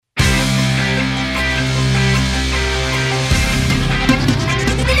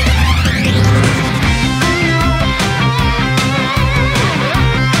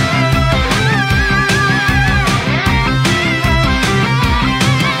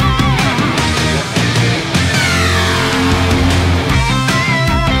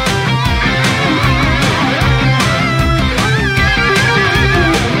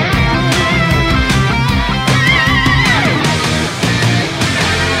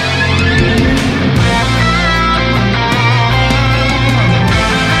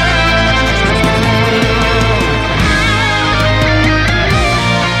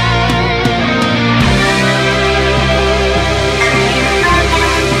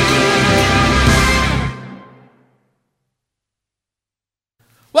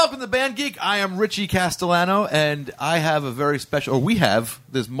Welcome to Band Geek. I am Richie Castellano, and I have a very special, or we have,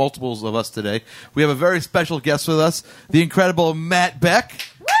 there's multiples of us today. We have a very special guest with us, the incredible Matt Beck.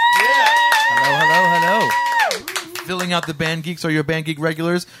 Hello. Filling out the Band Geeks are your Band Geek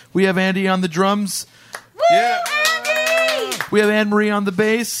regulars. We have Andy on the drums. Yeah. We have Anne-Marie on the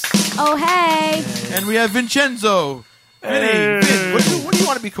bass. Oh, hey. And we have Vincenzo. Vinny. Vin. What do you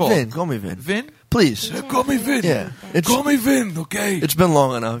want to be called? Vin, call me Vin. Vin? Please. Call me Vin. Yeah. Call me Vin, okay? It's been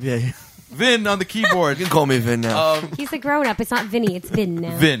long enough, yeah. Vin on the keyboard. You can call me Vin now. He's a grown-up. It's not Vinny. It's Vin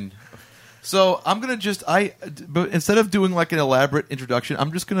now. Vin. So I'm going to but instead of doing like an elaborate introduction,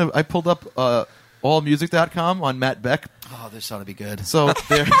 I'm just going to, I pulled up allmusic.com on Matt Beck. Oh, this ought to be good. So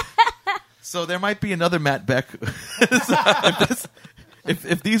there might be another Matt Beck.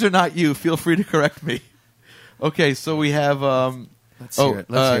 If these are not you, feel free to correct me. Okay, so we have Let's hear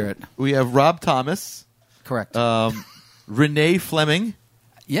it. We have Rob Thomas, Correct. Renee Fleming,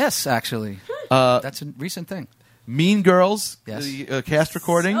 Yes, actually. That's a recent thing. Mean Girls, Yes. the cast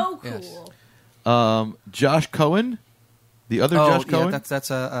recording, So cool. Yes. Josh Cohen, the other Josh yeah, Cohen.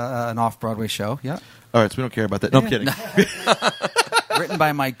 that's an off-Broadway show, yeah. All right, so we don't care about that. No, I'm kidding. Written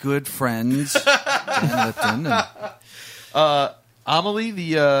by my good friends, Dan Lipton. And, Amelie,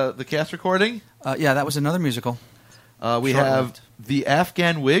 the cast recording. yeah, that was another musical. We Short-lived. have the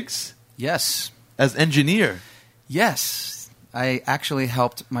Afghan Wigs Yes. as engineer. Yes. I actually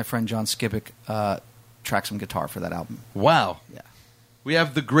helped my friend John Skibick track some guitar for that album. Wow. Yeah. We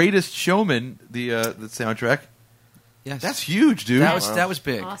have The Greatest Showman, the soundtrack. Yes. That's huge, dude. That was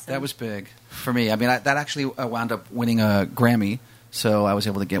big. Awesome. That was big for me. I mean, that actually wound up winning a Grammy, so I was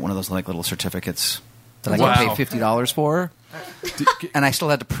able to get one of those like little certificates that I Wow. could pay $50 for. And I still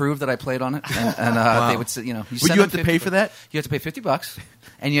had to prove that I played on it. And they would say, you know, Would send you have them to pay for that? You have to pay $50,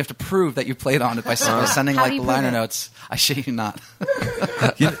 and you have to prove that you played on it by sending How do like you liner prove it? notes. I shit you not.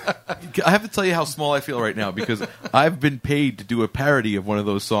 I have to tell you how small I feel right now because I've been paid to do a parody of one of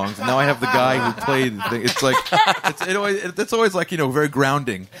those songs, and now I have the guy who played the thing. It's like it's always like, you know, very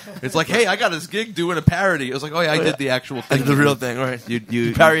grounding. It's like, hey, I got this gig doing a parody. It was like, oh yeah, I did the actual thing. That's the real thing, right?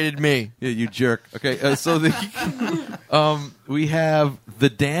 You parodied me. Yeah, you jerk. Okay, so we have the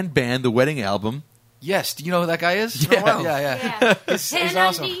Dan Band, the wedding album. Yes. Do you know who that guy is? Yeah. Oh, wow. Yeah. He's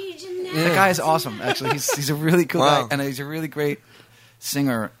awesome. That guy is awesome. Actually, he's a really cool Wow. guy, and he's a really great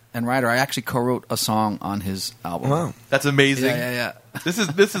singer and writer. I actually co-wrote a song on his album. Wow. That's amazing. Yeah. This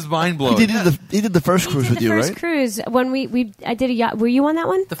is mind blowing. He did the first cruise He with did the you, first right? cruise when I did a yacht. Were you on that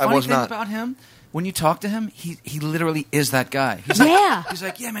one? The funny was thing not. about him, when you talk to him, he literally is that guy. He's Yeah. He's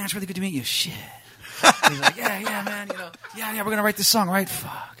like, yeah, man, it's really good to meet you. Shit. He's like, yeah, man, you know, yeah, we're gonna write this song, right?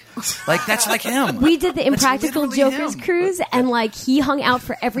 Fuck. Like that's like him. We did the That's Impractical literally Jokers him. cruise, and like he hung out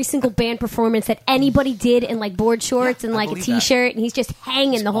for every single band performance that anybody did in like board shorts Yeah, and I like a believe that. T-shirt, and he's just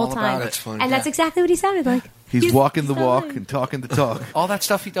hanging the whole all time. about it. That's funny. And that's exactly what he sounded like. He's walking the so walk funny. and talking the talk. All that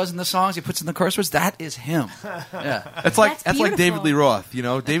stuff he does in the songs, he puts in the curse words. That is him. Yeah. That's like That's David beautiful. Lee Roth. You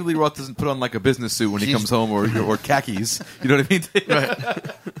know, David Lee Roth doesn't put on like a business suit when he comes home or khakis. You know what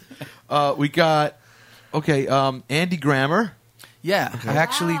I mean? We got Andy Grammer. Yeah, I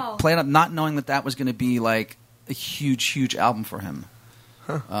actually Wow. played up not knowing that was going to be like a huge album for him.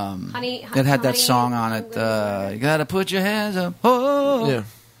 Honey, It had that honey, song on it. You gotta put your hands up. Oh,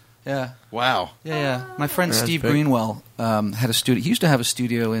 Yeah. Wow. yeah. My friend That's Steve big. Greenwell had a studio. He used to have a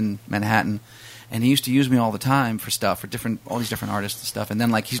studio in Manhattan, and he used to use me all the time for stuff for all these different artists and stuff. And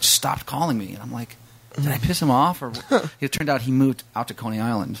then like he just stopped calling me, and I'm like, did I piss him off? Or it turned out he moved out to Coney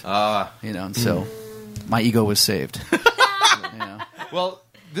Island. You know, and so my ego was saved. You know. Well,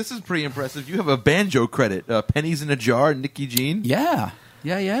 this is pretty impressive. You have a banjo credit. Pennies in a Jar, Nicky Jean. Yeah.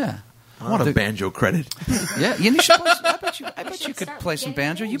 I want a banjo credit. Yeah, you should play I bet you could start play some getting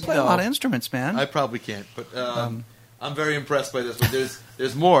banjo. You banjo. play a lot of instruments, man. I probably can't, but I'm very impressed by this. But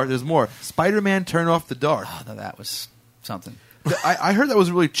there's more. There's more. Spider-Man: Turn Off the Dark. Oh, that was something. I heard that was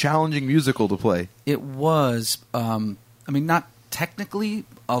a really challenging musical to play. It was. I mean, not technically,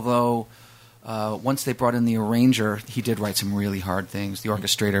 although once they brought in the arranger, he did write some really hard things. The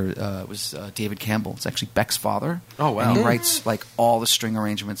orchestrator was David Campbell. It's actually Beck's father. Oh, wow. And he writes like all the string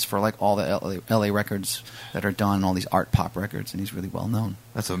arrangements for like all the LA records that are done, all these art pop records, and he's really well known.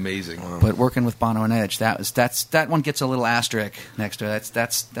 That's amazing. But working with Bono and Edge, that one gets a little asterisk next to it.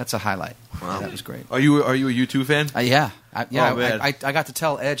 That's a highlight. Wow. That was great. Are you a U2 fan? Yeah. Oh, man. I got to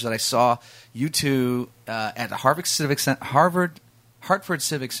tell Edge that I saw U2 at Hartford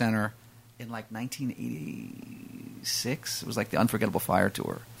Civic Center in like 1986. It was like the Unforgettable Fire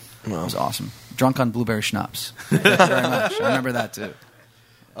tour. Wow. It was awesome. Drunk on blueberry schnapps. Thank you very much. I remember that too.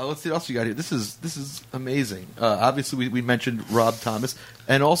 Let's see what else you got here. This is amazing. Obviously, we mentioned Rob Thomas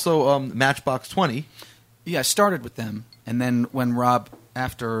and also Matchbox 20. Yeah, I started with them, and then when Rob,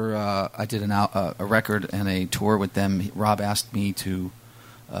 after I did a record and a tour with them, Rob asked me to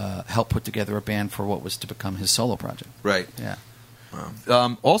help put together a band for what was to become his solo project. Right. Yeah.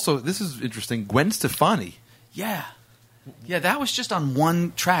 Also, this is interesting. Gwen Stefani. Yeah. Yeah, that was just on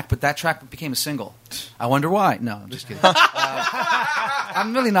one track, but that track became a single. I wonder why. No, I'm just kidding.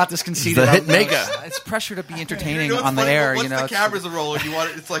 I'm really not this conceited. The hit maker. It's pressure to be entertaining You know, it's on the funny, air. Once You know, the it's- cameras are rolling, you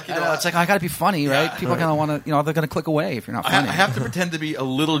want it. It's like I know, it's like I got to be funny, right? People are gonna want to, they're gonna click away if you're not I funny. have to pretend to be a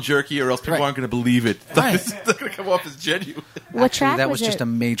little jerky, or else people Right. aren't going to believe it. Right. It's not going to come off as genuine. What track that was was just it? a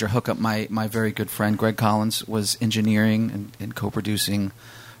major hookup. My very good friend Greg Collins was engineering and co-producing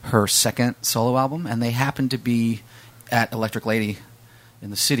her second solo album, and they happened to be at Electric Lady in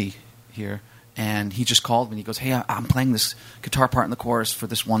the city here. And he just called me and he goes, "Hey, I'm playing this guitar part in the chorus for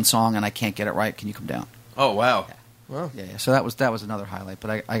this one song, and I can't get it right. Can you come down?" Oh wow! Yeah. So that was another highlight.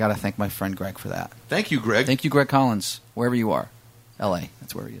 But I got to thank my friend Greg for that. Thank you, Greg. Thank you, Greg Collins, wherever you are. L.A.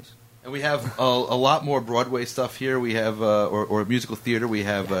 That's where he is. And we have a lot more Broadway stuff here. We have or musical theater. We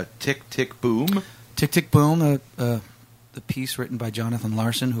have Tick Tick Boom. Tick Tick Boom, the piece written by Jonathan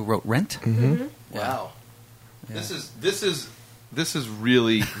Larson, who wrote Rent. Mm-hmm. Wow. Yeah. This is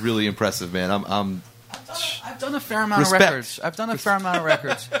really really impressive, man. I've done a fair amount Respect. of records. I've done a fair amount of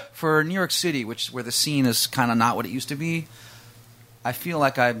records for New York City, where the scene is kind of not what it used to be. I feel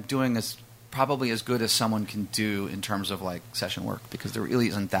like I'm doing probably as good as someone can do in terms of like session work, because there really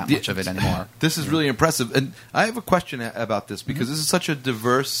isn't that much of it anymore. This is really impressive, and I have a question about this because this is such a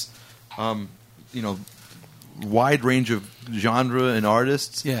diverse, wide range of genre and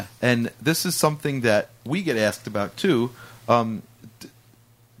artists. Yeah. And this is something that we get asked about too. How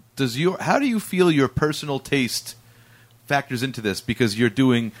do you feel your personal taste factors into this? Because you're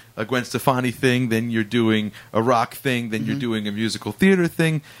doing a Gwen Stefani thing, then you're doing a rock thing, then you're doing a musical theater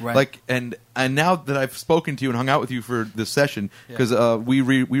thing. Right. Like, and now that I've spoken to you and hung out with you for this session, because we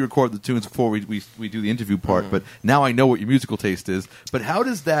record the tunes before we do the interview part, but now I know what your musical taste is. But how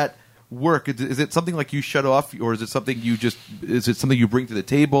does that work? Is it something like you shut off, or is it something you bring to the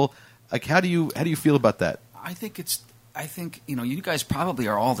table? Like, how do you feel about that? I think you guys probably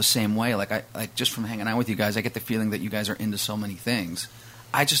are all the same way. Like just from hanging out with you guys, I get the feeling that you guys are into so many things.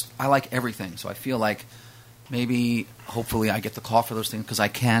 I like everything, so I feel like maybe hopefully I get the call for those things because I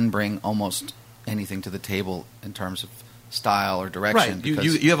can bring almost anything to the table in terms of style or direction. Right,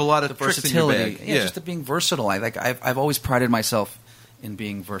 you have a lot of the tricks in your versatility. bag. Yeah, just the being versatile. I've always prided myself in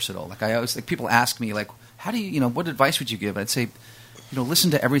being versatile. Like I always people ask me like, how do you what advice would you give? I'd say,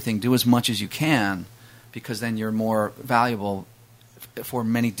 listen to everything, do as much as you can, because then you're more valuable for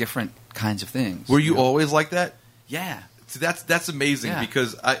many different kinds of things. Were you always like that? Yeah. See, that's amazing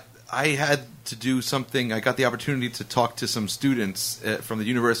because I had to do something. I got the opportunity to talk to some students from the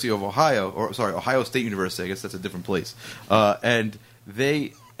University of Ohio, Ohio State University. I guess that's a different place. And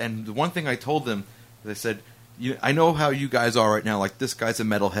the one thing I told them, they said, I know how you guys are right now. Like, this guy's a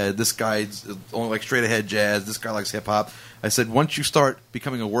metalhead. This guy's only like straight ahead jazz. This guy likes hip hop. I said, once you start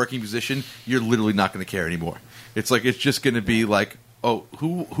becoming a working musician, you're literally not going to care anymore. It's like, it's just going to be like, oh,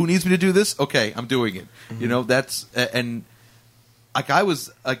 who needs me to do this? Okay, I'm doing it. Mm-hmm. That's and like I was.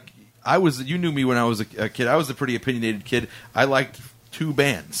 You knew me when I was a kid. I was a pretty opinionated kid. I liked two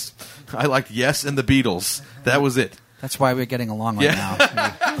bands. I liked Yes and the Beatles. That was it. That's why we're getting along right now.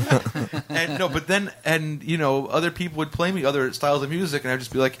 And other people would play me other styles of music, and I'd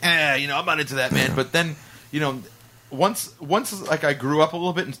just be like, I'm not into that, man. But then, once like I grew up a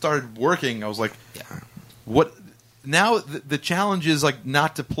little bit and started working, I was like, what? Now the challenge is like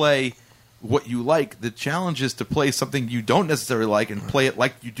not to play what you like. The challenge is to play something you don't necessarily like and play it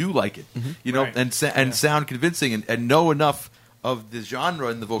like you do like it. Right. And sound convincing and know enough of the genre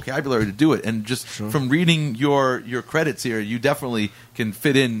and the vocabulary to do it. And just from reading your credits here, you definitely can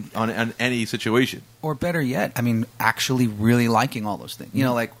fit in on any situation. Or better yet, actually really liking all those things.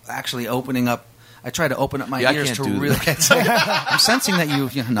 Like actually opening up. I try to open up my I ears can't to do really. that. I'm sensing that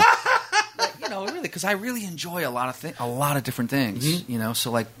really, because I really enjoy a lot of different things.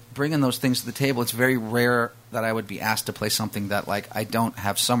 So like bringing those things to the table, it's very rare that I would be asked to play something that like I don't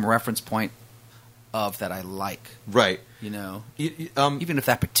have some reference point of that I like. Right. Even if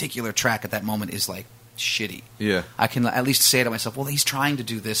that particular track at that moment is like shitty. Yeah. I can at least say to myself, well, he's trying to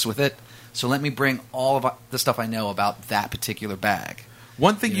do this with it, so let me bring all of the stuff I know about that particular bag.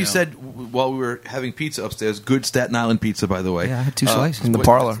 One thing you said while we were having pizza upstairs, good Staten Island pizza, by the way. Yeah, I had 2 slices. in the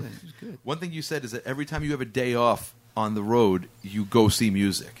parlor. One thing you said is that every time you have a day off on the road, you go see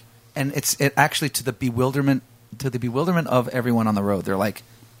music. And it actually to the bewilderment of everyone on the road. They're like,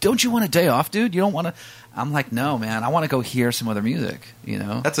 don't you want a day off, dude? You don't want to? I'm like, no, man. I want to go hear some other music. You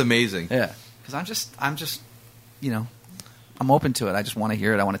know, That's amazing. yeah. Because I'm just, you know, I'm open to it. I just want to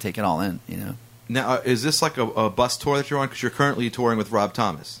hear it. I want to take it all in. You know. Now, is this like a bus tour that you're on? Because you're currently touring with Rob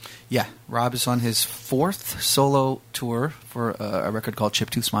Thomas. Yeah, Rob is on his 4th solo tour for a record called Chip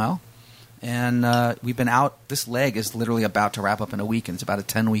Tooth Smile, and we've been out. This leg is literally about to wrap up in a week, and it's about a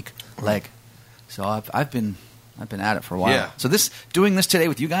 10-week leg. So I've been at it for a while. Yeah. So doing this today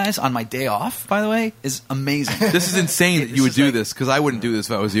with you guys on my day off, by the way, is amazing. This is insane that you would is do like- this, because I wouldn't do this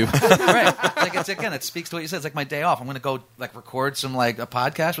if I was you. Right? Like it speaks to what you said. It's like my day off. I'm going to go like record some like a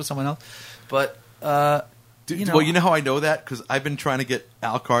podcast with someone else, but. You know, Well, you know how I know that? Because I've been trying to get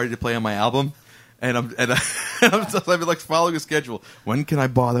Al Cardi to play on my album, and I've been like following a schedule. When can I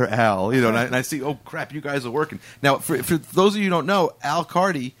bother Al? You know, and I see, oh crap, you guys are working. Now, for those of you who don't know, Al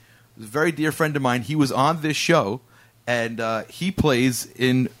Cardi is a very dear friend of mine. He was on this show, and he plays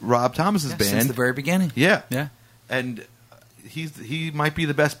in Rob Thomas's band since the very beginning. Yeah, Yeah. and he might be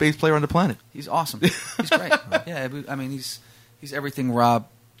the best bass player on the planet. He's awesome. He's great. Yeah, I mean, he's everything Rob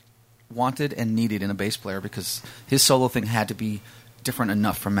wanted and needed in a bass player, because his solo thing had to be different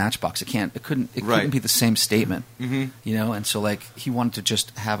enough from Matchbox. It couldn't Right. be the same statement. Mm-hmm. You know, and so like he wanted to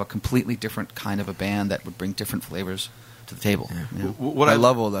just have a completely different kind of a band that would bring different flavors to the table. You know? What I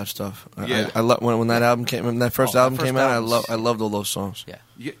love all that stuff. Yeah. I love when that album came. When that first album first came out, album's- I loved all those songs. Yeah.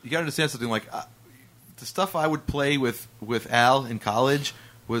 You got to understand something. Like the stuff I would play with Al in college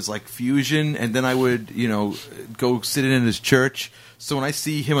was like fusion, and then I would go sit in his church. So when I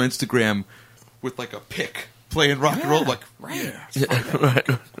see him on Instagram with like a pick playing rock and roll, I'm like, Right. yeah, Right.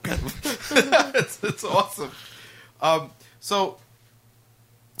 it's awesome. So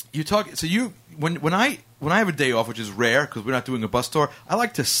you talk. So you when I have a day off, which is rare because we're not doing a bus tour, I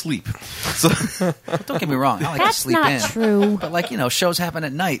like to sleep. So But don't get me wrong. I like to That's sleep not in. true. But like, shows happen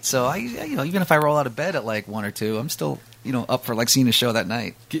at night. So I even if I roll out of bed at like 1 or 2, I'm still, up for like seeing a show that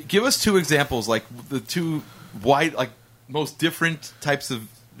night. give us 2 examples, like the 2 most different types of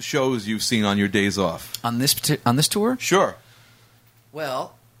shows you've seen on your days off. On this tour? Sure.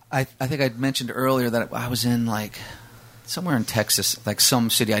 Well, I think I'd mentioned earlier that I was in like somewhere in Texas, like some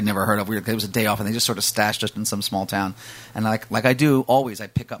city I'd never heard of. It was a day off, and they just sort of stashed us in some small town. And like I do always, I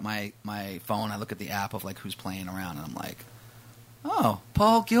pick up my phone, I look at the app of like who's playing around, and I'm like, oh,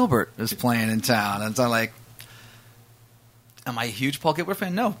 Paul Gilbert is playing in town. And so I'm like, am I a huge Paul Gilbert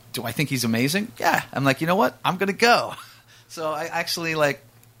fan? No. Do I think he's amazing? Yeah. I'm like, you know what? I'm gonna go. So I actually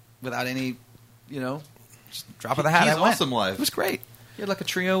without any, just drop of the hat. He's I went. awesome live. It was great. He had like a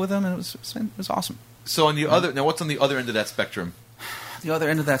trio with him, and it was awesome. So on the other now, what's on the other end of that spectrum? The other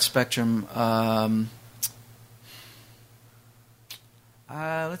end of that spectrum,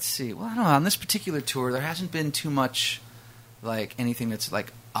 let's see. Well, I don't know. On this particular tour, there hasn't been too much like anything that's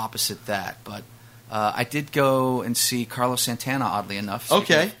like opposite that, but. I did go and see Carlos Santana, oddly enough.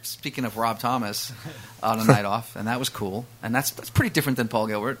 Speaking of Rob Thomas, on a night off, and that was cool. And that's pretty different than Paul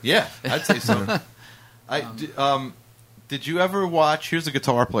Gilbert. Yeah, I'd say so. Did you ever watch? Here's a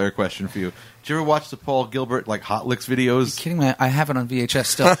guitar player question for you. Did you ever watch the Paul Gilbert Hot Licks Are you videos? kidding me? I have it on VHS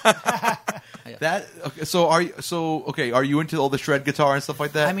still. Are you into all the shred guitar and stuff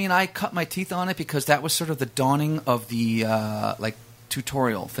like that? I mean, I cut my teeth on it because that was sort of the dawning of the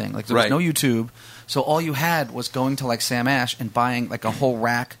tutorial thing. Like there was Right. no YouTube, so all you had was going to like Sam Ash and buying like a whole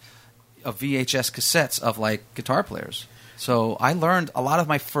rack of VHS cassettes of like guitar players. So I learned a lot of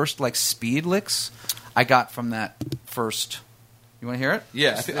my first like speed licks. I got from that first. You want to hear it?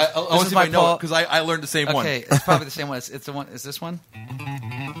 yeah, This- I this want is to see if by I know Paul- it because I learned the same one. Okay, it's probably the same one. It's the one. Is this one?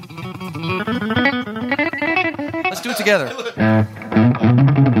 Let's do it together.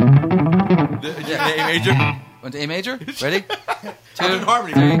 The A major. Went to A major. Ready? I'm in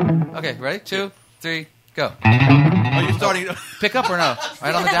harmony. 3. Okay, ready? 2, 3, go. Are you starting? Pick up or no?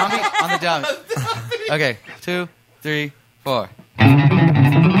 Right on the downbeat? On the downbeat. Okay, 2, 3, 4.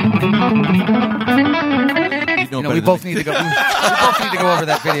 We both need to go. We both need to go over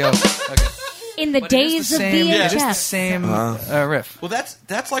that video. Okay. In the But it is days the of same, VHS. It is the same riff. Well,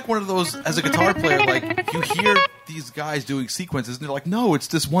 that's like one of those as a guitar player. Like you hear these guys doing sequences, and they're like, "No, it's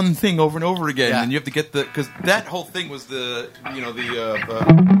this one thing over and over again," Yeah. and you have to get because that whole thing was the.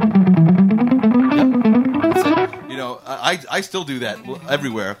 I still do that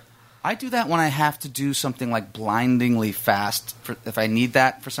everywhere. I do that when I have to do something like blindingly fast. If I need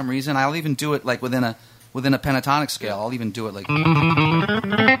that for some reason, I'll even do it like within a pentatonic scale. I'll even do it like.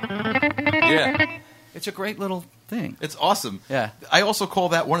 Yeah, It's a great little thing. it's awesome. Yeah. I also call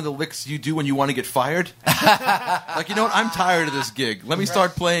that one of the licks you do when you want to get fired. Like, you know what? I'm tired of this gig. Let me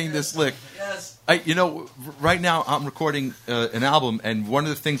start playing this lick. Yes. Right now I'm recording an album, and one of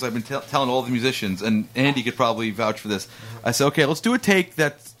the things I've been telling all the musicians, and Andy could probably vouch for this. I said, okay, let's do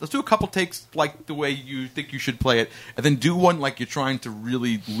a couple takes like the way you think you should play it, and then do one like you're trying to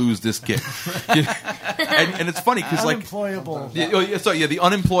really lose this gig. and it's funny because like Unemployable. the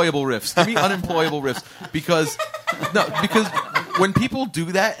unemployable riffs. Give me unemployable riffs because when people do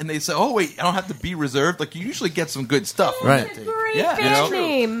that and they say, oh wait, I don't have to be reserved. Like you usually get some good stuff. Right. Great Yeah, band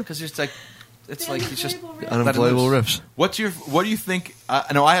name. Because it's like it's just Unemployable riffs. What do you think?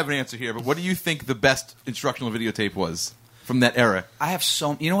 I know I have an answer here, but what do you think the best instructional videotape was from that era? I have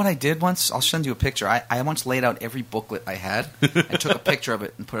you know what I did once? I'll send you a picture. I once laid out every booklet I had and took a picture of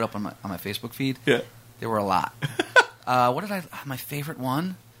it and put it up on my Facebook feed. Yeah. There were a lot. What did my favorite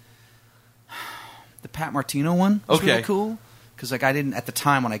one? The Pat Martino one was really cool. Because like I didn't, at the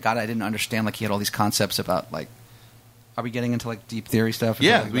time when I got it, I didn't understand like he had all these concepts about like, are we getting into like deep theory stuff?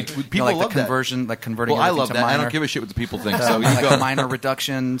 Yeah, people love the that. conversion, like converting Well, I everything love to that. minor. I don't give a shit what the people think. So So you like go. minor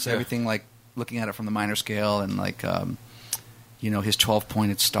reductions, Yeah. everything like looking at it from the minor scale and like his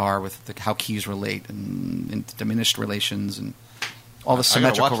 12-pointed star with how keys relate and diminished relations and all the I gotta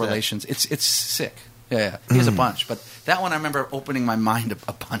symmetrical watch that. relations. It's sick. Yeah. He has a bunch, but that one I remember opening my mind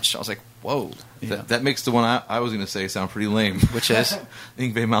a bunch. I was like, whoa. Yeah. That makes the one I was going to say sound pretty lame. Which is?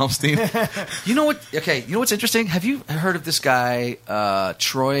 Yngwie Malmsteen. You know what? Okay, you know what's interesting? Have you heard of this guy,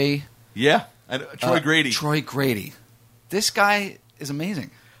 Troy? Yeah, Troy Grady. Troy Grady. This guy is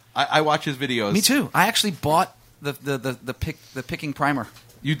amazing. I watch his videos. Me too. I actually bought the picking primer.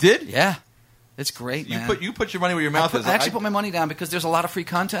 You did? Yeah, it's great, man. You put your money where your mouth is. I actually put my money down because there's a lot of free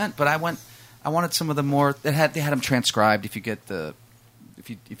content, but I wanted some of the more they had them transcribed. If you get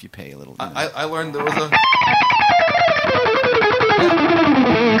if you pay a little. I learned there was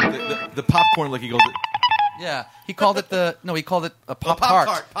the popcorn lick. He goes. Yeah, he called it he called it a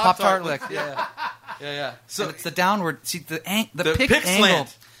Pop-Tart. Pop-Tart lick. Yeah. So it's the downward. See the pick pick angle.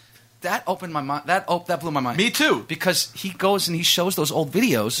 slant. That opened my mind. That blew my mind. Me too. Because he goes and he shows those old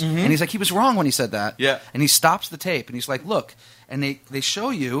videos, and he's like, he was wrong when he said that. Yeah. And he stops the tape, and he's like, look, and they show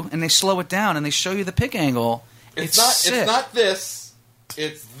you, and they slow it down, and they show you the pick angle. It's sick. It's not this.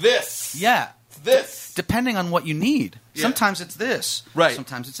 It's this. Yeah. It's this. Depending on what you need. Yeah. Sometimes it's this. Right.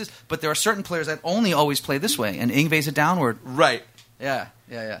 Sometimes it's this. But there are certain players that only always play this way, and Yngwie's a downward. Right. Yeah.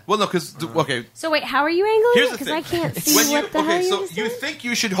 Well, no, because okay. So wait, how are you angling Here's it? the Because thing. I can't see When what the hell okay, so you're you saying. think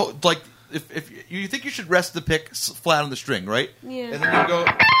you should hold like if you think you should rest the pick flat on the string, right? Yeah. And then you go.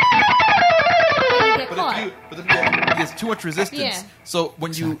 You get But caught. there's too much resistance. Yeah. So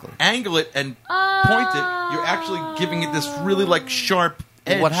when you angle it and point it, you're actually giving it this really like sharp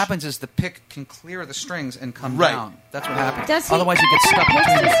edge. What happens is the pick can clear the strings and come Right. down. That's what happens. Does he, Otherwise, you get what stuck kind of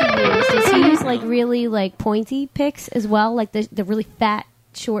between. picks does he use? Does he use like really like pointy picks as well, like the really fat,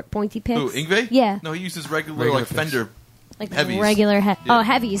 short, pointy picks? Who, Yngwie? Yeah, No, he uses regular Regular like picks. Fender. like heavies. regular. Yeah. Oh,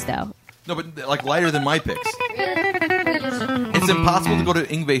 heavies though. No, but like lighter than my picks. It's impossible to go to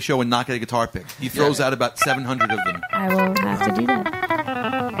Yngwie show and not get a guitar pick. He throws out about 700 of them. I will have to do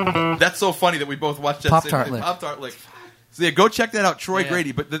that. That's so funny that we both watched that Pop-Tart same lick. Pop-Tart lick. So yeah, go check that out, Troy Yeah.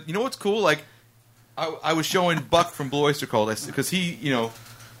 Grady. But you know what's cool? Like, I was showing Buck from Blue Oyster Cult because he,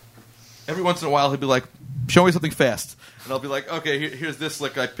 every once in a while he'll be like, "Show me something fast," and I'll be like, "Okay, here's this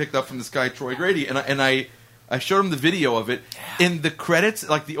lick I picked up from this guy Troy Grady," and I showed him the video of it. In the credits,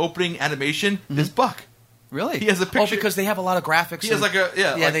 like the opening animation, is Buck. Really? He has a Oh, picture- because they have a lot of graphics. He has and- like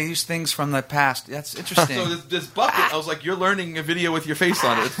like- they use things from the past. That's interesting. So this bucket, I was like, "You're learning a video with your face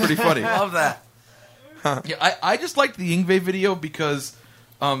on it. It's pretty funny." Love that. Yeah, I just liked the Yngwie video because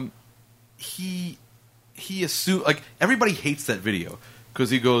he assumed like everybody hates that video because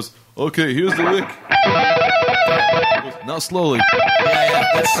he goes, "Okay, here's the lick." He goes, "Now slowly."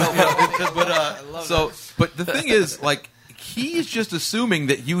 That's so But the thing is, like, he's just assuming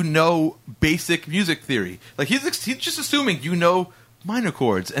that you know basic music theory. Like he's just assuming you know minor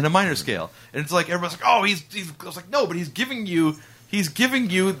chords and a minor scale, and it's like everyone's like, "Oh, he's." I was like, "No," but he's giving you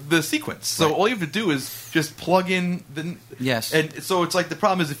the sequence. So all you have to do is just plug in the Yes. And so it's like the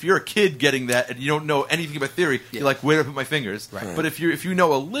problem is if you're a kid getting that and you don't know anything about theory, you're like, where do I put my fingers? Right. But if you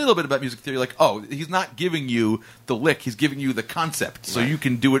know a little bit about music theory, like, oh, he's not giving you the lick, he's giving you the concept, so you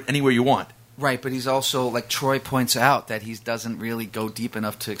can do it anywhere you want. Right, but he's also, like Troy points out, that he doesn't really go deep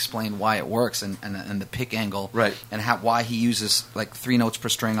enough to explain why it works and the pick angle, Right. and why he uses like 3 notes per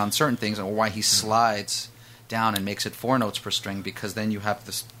string on certain things, or why he slides down and makes it 4 notes per string, because then you have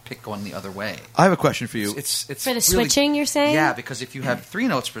this pick going the other way. I have a question for you. It's For the really- switching, you're saying? Yeah, because if you have 3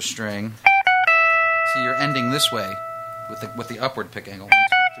 notes per string, see, you're ending this way with the upward pick angle 1,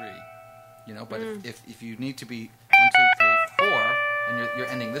 2, 3. But if you need to be 1, 2, 3, 4, and you're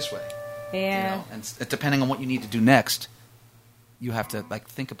ending this way. Yeah. You know? And depending on what you need to do next, you have to like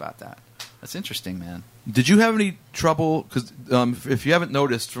think about that. That's interesting, man. Did you have any trouble? Because if you haven't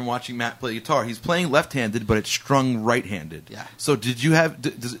noticed from watching Matt play guitar, he's playing left-handed, but it's strung right-handed. Yeah. So did you have?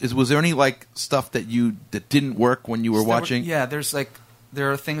 Was there any like stuff that didn't work when you were watching? There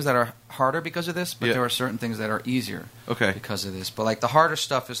are things that are harder because of this, but Yeah. there are certain things that are easier Okay. because of this. But like the harder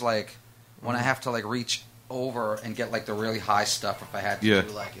stuff is like when I have to like reach over and get like the really high stuff. If I had to Yeah. do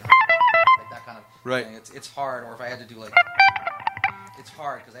like like that kind of Right. thing, it's hard. Or if I had to do like it's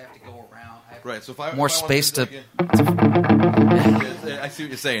hard because I have to go around. I have Right. So if I More if I wanted space do to- it again- I see what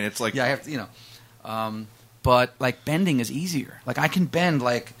you're saying. It's like Yeah, I have to, but like bending is easier. Like I can bend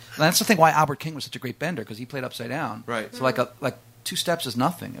like that's the thing why Albert King was such a great bender because he played upside down. Right. So like 2 steps is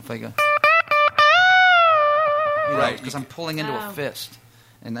nothing. If I go, Right. because I'm pulling into Oh. a fist,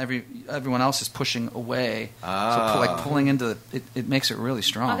 and everyone else is pushing away. Ah. So like pulling into it makes it really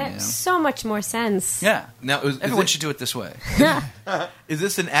strong. Oh, that makes so much more sense. Yeah. now Everyone should do it this way. is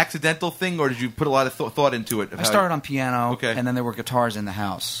this an accidental thing, or did you put a lot of thought into it? I started on piano, Okay. and then there were guitars in the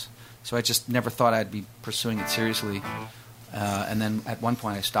house. So I just never thought I'd be pursuing it seriously. And then at one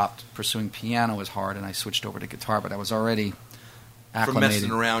point I stopped pursuing piano as hard, and I switched over to guitar. But I was already for acclimated.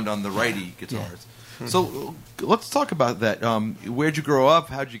 messing around on the righty guitars. So let's talk about that. Where'd you grow up?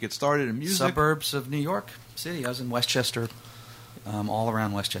 How'd you get started in music? Suburbs of New York City. I was in Westchester, all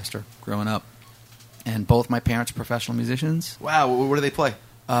around Westchester, growing up. And both my parents are professional musicians. Wow, what do they play?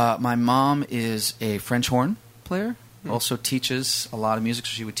 My mom is a French horn player. Also teaches a lot of music.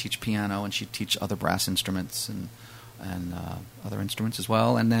 So she would teach piano, and she'd teach other brass instruments and other instruments as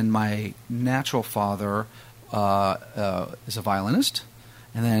well. And then my natural father is a violinist.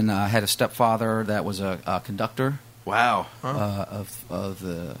 And then I had a stepfather that was a conductor Wow. of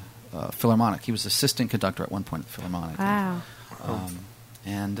the Philharmonic. He was assistant conductor at one point at the Philharmonic. Wow.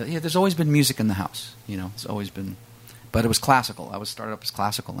 There's always been music in the house. It's always been, but it was classical. I was started up as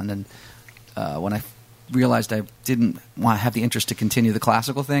classical, and then when I realized I didn't want to have the interest to continue the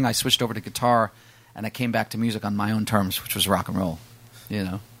classical thing, I switched over to guitar, and I came back to music on my own terms, which was rock and roll.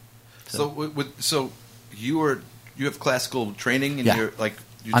 So you have classical training, and Yeah. you're like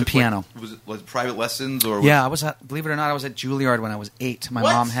you On took, piano. Was it like private lessons or? Yeah, I was believe it or not, I was at Juilliard when I was 8. My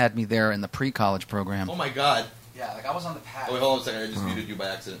What? mom had me there in the pre-college program. Oh my God! Yeah, like I was on the path. Oh, wait, hold on a second. I just muted you by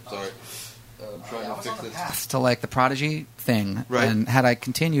accident. Sorry. I'm trying I to was fix on the this. path to like the Prodigy thing, Right. and had I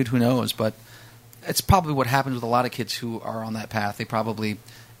continued, who knows? But it's probably what happens with a lot of kids who are on that path. They probably,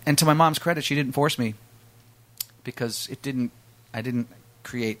 and to my mom's credit, she didn't force me because I didn't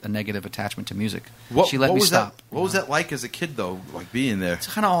create a negative attachment to music. She let me was stop. That, what was that like as a kid, though? Like being there. It's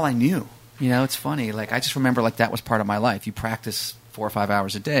kind of all I knew. It's funny. Like I just remember like that was part of my life. You practice 4 or 5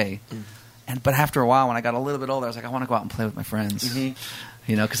 hours a day, but after a while, when I got a little bit older, I was like, I want to go out and play with my friends.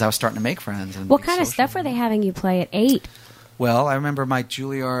 Because I was starting to make friends. And What be kind of social. stuff were they having you play at 8? Well, I remember my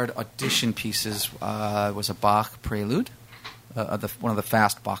Juilliard audition pieces was a Bach prelude, one of the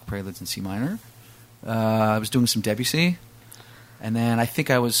fast Bach preludes in C minor. I was doing some Debussy, and then I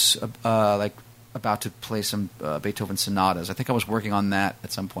think I was about to play some Beethoven sonatas. I think I was working on that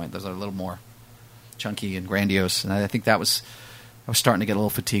at some point. Those are a little more chunky and grandiose, and I think I was starting to get a little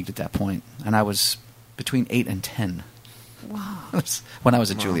fatigued at that point, and I was between 8 and 10. Wow. When I was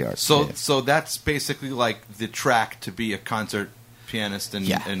at Juilliard. So that's basically like the track to be a concert pianist, and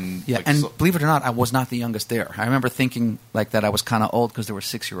like, and so- believe it or not, I was not the youngest there. I remember thinking like that I was kind of old because there were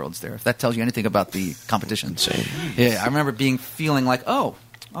 6-year-olds there. If that tells you anything about the competition, yeah, I remember feeling like, oh,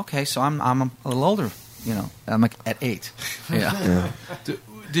 okay, so I'm a little older, I'm like at 8. Yeah.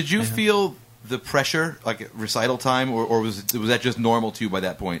 Did you feel the pressure, like at recital time, or was that just normal to you by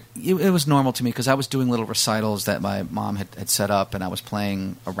that point? It was normal to me because I was doing little recitals that my mom had set up, and I was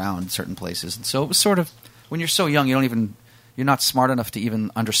playing around certain places, and so it was sort of when you're so young, you're not smart enough to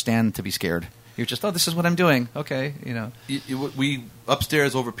even understand to be scared. You're just, oh, this is what I'm doing. Okay, We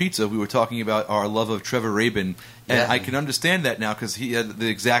upstairs over pizza, we were talking about our love of Trevor Rabin, and Yeah. I can understand that now because he had the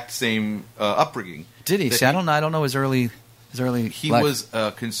exact same upbringing. Did he? That See, I don't know his early. He life. was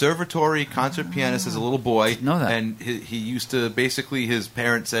a conservatory concert pianist as a little boy. Didn't know that. And he used to, basically, his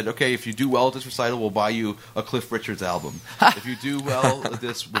parents said, okay, if you do well at this recital, we'll buy you a Cliff Richards album. If you do well at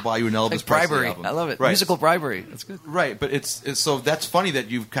this, we'll buy you an Elvis Like Presley bribery. album. I love it. Right. Musical bribery. That's good. Right, but it's so that's funny that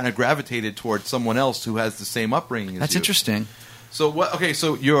you've kind of gravitated towards someone else who has the same upbringing as That's you. interesting. So what? Okay,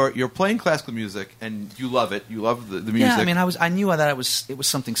 so you're playing classical music and you love it. You love the music. Yeah, I mean, I knew that it was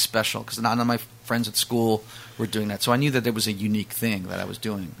something special because none of my friends at school were doing that. So I knew that it was a unique thing that I was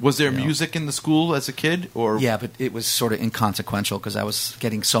doing. Was there you know? music in the school as a kid, or Yeah, but it was sort of inconsequential because I was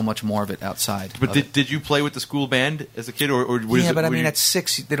getting so much more of it outside. But of it. did you play with the school band as a kid, or was Yeah, it, but I were mean, you- at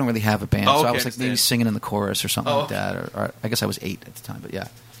 6, they don't really have a band, Oh, so I okay, was like maybe understand. singing in the chorus or something Oh, like that, or I guess I was 8 at the time. But yeah.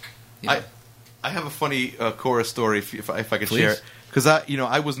 I have a funny chorus story if I could Please. share it, because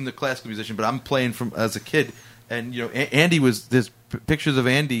I wasn't a classical musician, but I'm playing from as a kid, and Andy there's pictures of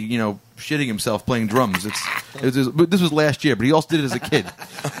Andy shitting himself playing drums. But this was last year, but he also did it as a kid.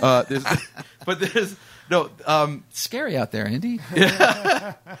 It's scary out there, Andy.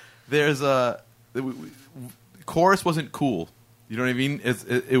 There's chorus wasn't cool. You know what I mean?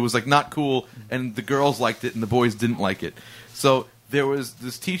 It was like not cool, and the girls liked it, and the boys didn't like it. So there was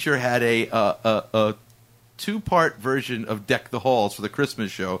this teacher had a 2-part version of Deck the Halls for the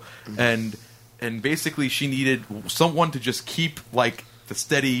Christmas show, and basically she needed someone to just keep like the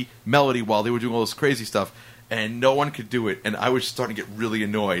steady melody while they were doing all this crazy stuff. And no one could do it, and I was starting to get really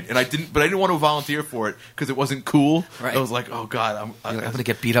annoyed. And I didn't want to volunteer for it because it wasn't cool. Right. I was like, "Oh God, I'm I'm going to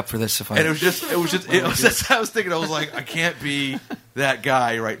get beat up for this if I. And it was just I was thinking, I was like, I can't be that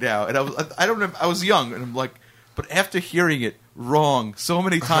guy right now. And I don't know, I was young, and I'm like, but after hearing it wrong so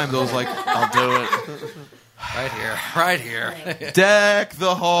many times, I was like, I'll do it. right here. Deck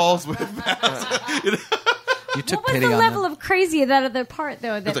the halls with You took What was pity the on level them. of crazy of that other part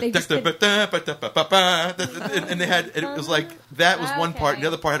though? That they just and they had it was like that was one part, and the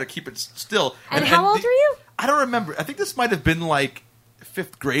other part had to keep it still. And how old were you? I don't remember. I think this might have been like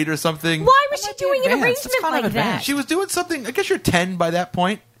 5th grade or something. Why was she might be doing an advanced. That's arrangement kind of like that? advanced. She was doing something. I guess you're 10 by that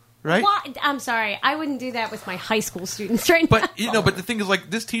point, right? Why? I'm sorry, I wouldn't do that with my high school students right now. But but the thing is, like,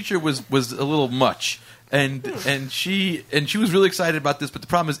 this teacher was a little much, and she was really excited about this. But the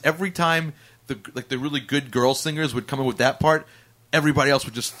problem is, every time the really good girl singers would come in with that part, everybody else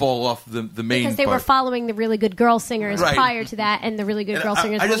would just fall off the main because they part. were following the really good girl singers Right. prior to that, and the really good And girl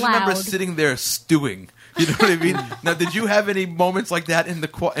singers I were just loud. remember sitting there stewing. You know what I mean? Now, did you have any moments like that in the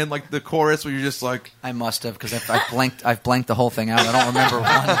chorus where you're just like, I must have because I've blanked the whole thing out. I don't remember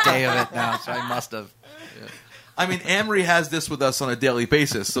one day of it now, so I must have. I mean, Amory has this with us on a daily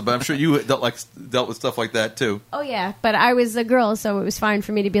basis, but I'm sure you dealt with stuff like that too. Oh yeah, but I was a girl, so it was fine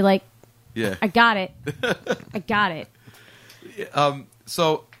for me to be like, Yeah. I got it. I got it.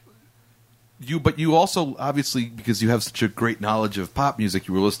 So you also obviously, because you have such a great knowledge of pop music,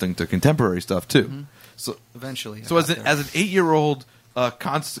 you were listening to contemporary stuff too. Mm-hmm. So Eventually. as an 8-year-old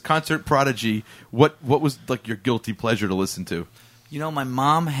concert prodigy, what was like your guilty pleasure to listen to? You know, my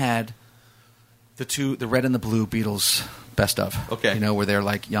mom had the Red and the Blue Beatles best of. Okay. You know, where they're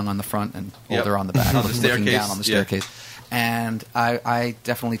like young on the front and Yep. older on the back. On the looking staircase, down on the yeah. staircase. And I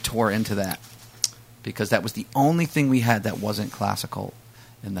definitely tore into that because that was the only thing we had that wasn't classical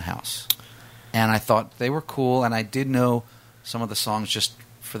in the house. And I thought they were cool, and I did know some of the songs just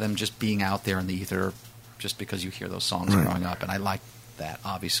for them just being out there in the ether just because you hear those songs growing up, and I liked that,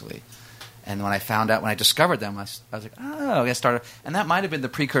 obviously. And when I discovered them, I was like, oh, I started, and that might have been the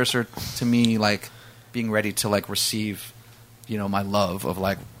precursor to me, like, being ready to, like, receive, my love of,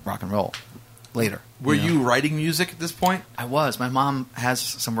 like, rock and roll later. Were know? you writing music at this point? I was. My mom has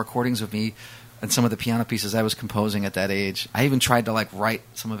some recordings of me and some of the piano pieces I was composing at that age. I even tried to, like, write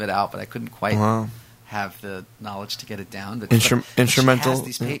some of it out, but I couldn't quite have the knowledge to get it down. But Instrumental? She has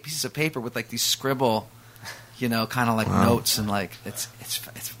these pieces of paper with, like, these scribble, kind of like notes, and, like, it's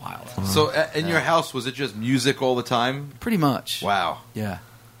wild. So in your house, was it just music all the time? Pretty much. Wow. Yeah,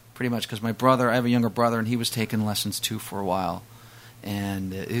 pretty much. Because I have a younger brother, and he was taking lessons, too, for a while.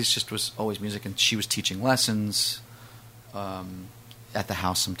 And it just was always music, and she was teaching lessons at the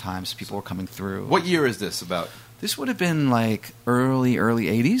house sometimes. People were coming through. What year is this about? This would have been, like, early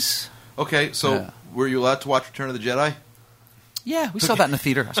 80s. Okay, so Yeah. were you allowed to watch Return of the Jedi? Yeah, we saw that in the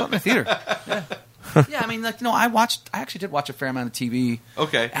theater. I saw it in the theater. Yeah. Yeah, I mean, like, I actually did watch a fair amount of TV.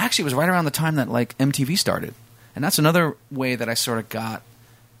 Okay. Actually, it was right around the time that, like, MTV started. And that's another way that I sort of got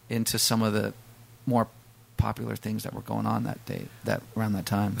into some of the more popular things that were going on around that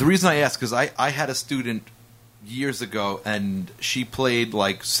time. The reason I ask, because I had a student years ago, and she played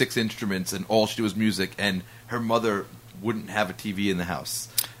like 6 instruments, and all she did was music, and her mother wouldn't have a TV in the house.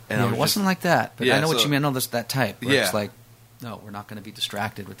 And Yeah, it wasn't like that, but Yeah, I know what so- you mean. I know that type. Where Yeah. It's like, no, we're not going to be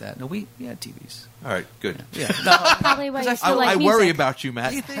distracted with that. No, we had TVs. All right, good. Yeah. Probably why you I, still like I music. worry about you,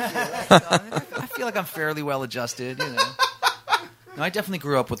 Matt. I feel like I'm fairly well adjusted, No, I definitely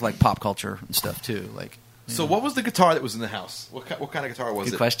grew up with, like, pop culture and stuff, too. Like, So what was the guitar that was in the house? What kind of guitar was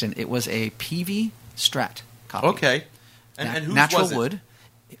good it? question. It was a PV Strat copy. Okay. And whose natural was it? wood.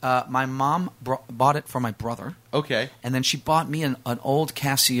 My mom bought it for my brother, Okay. and then she bought me an old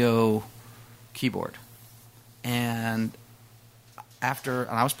Casio keyboard. And and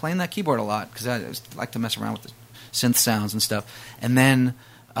I was playing that keyboard a lot because I like to mess around with the synth sounds and stuff. And then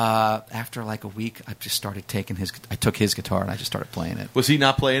after like a week, I just started I took his guitar and I just started playing it. Was he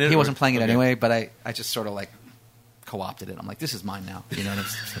not playing it? He or- wasn't playing it Okay. anyway, but I just sort of like co-opted it. I'm like, this is mine now. You know,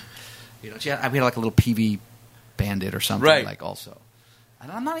 we had like a little PV Bandit or something, Right. like also.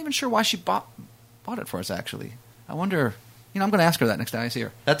 And I'm not even sure why she bought it for us. Actually, I wonder. I'm going to ask her that next time I see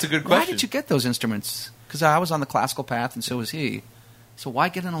her. That's a good Why question. did you get those instruments? Because I was on the classical path, and so was he. So why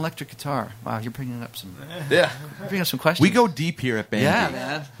get an electric guitar? Wow, you're bringing up some questions. We go deep here at Band Yeah, Geek.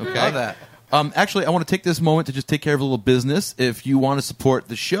 man. Okay. Love that. Actually, I want to take this moment to just take care of a little business. If you want to support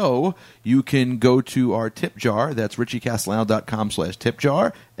the show, you can go to our tip jar. That's richiecastellano.com/tip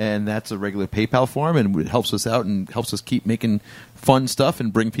jar. And that's a regular PayPal form, and it helps us out and helps us keep making fun stuff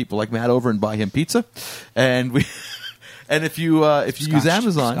and bring people like Matt over and buy him pizza. And we... And if you use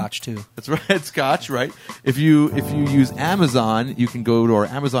Amazon, Scotch too. That's right, Scotch, right? If you use Amazon, you can go to our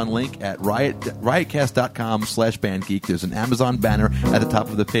Amazon link at riotcast.com/bandgeek. There's an Amazon banner at the top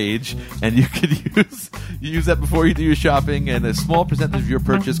of the page, and you can use that before you do your shopping. And a small percentage of your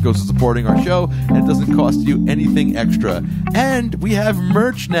purchase goes to supporting our show, and it doesn't cost you anything extra. And we have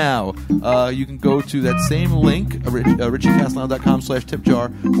merch now. You can go to that same link,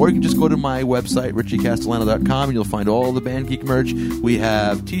 richiecastellano.com/tipjar, or you can just go to my website, richiecastellano.com, and you'll find all the Band Geek merch. We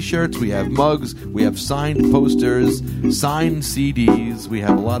have t-shirts, we have mugs, we have signed posters, signed CDs. We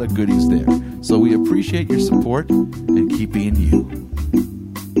have a lot of goodies there. So we appreciate your support and keep being you.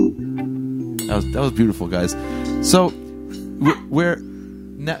 That was beautiful, guys. So we're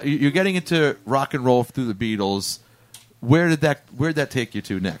now you're getting into rock and roll through the Beatles. Where'd that take you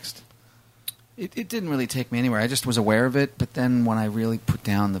to next? It didn't really take me anywhere. I just was aware of it, but then when I really put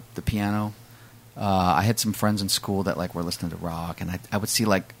down the piano, I had some friends in school that like were listening to rock, and I would see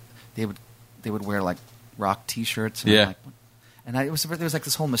like they would wear like rock T-shirts. And Yeah. I'm like, and there was like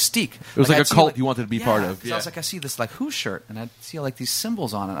this whole mystique. It was like I'd a see, cult you wanted to be part of. 'cause Yeah. I was like, I see this like Who shirt, and I'd see like these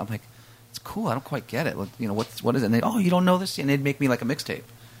symbols on it. I'm like, it's cool. I don't quite get it. What is it? And they, oh, you don't know this? And they'd make me like a mixtape.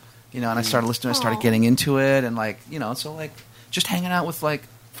 And I started listening. I started getting into it, and like so like just hanging out with like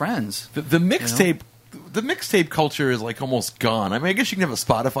friends. The mixtape. The mixtape culture is like almost gone. I mean, I guess you can have a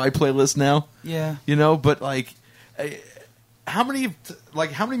Spotify playlist now. Yeah. But like, how many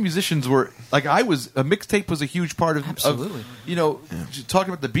musicians were like? A mixtape was a huge part of. Absolutely.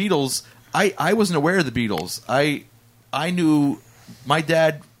 Talking about the Beatles, I wasn't aware of the Beatles. I knew my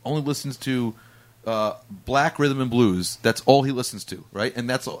dad only listens to black rhythm and blues. That's all he listens to, right? And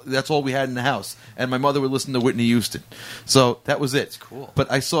that's all we had in the house. And my mother would listen to Whitney Houston. So that was it. That's cool.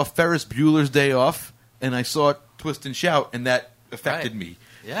 But I saw Ferris Bueller's Day Off, and I saw Twist and Shout, and that affected Right. me.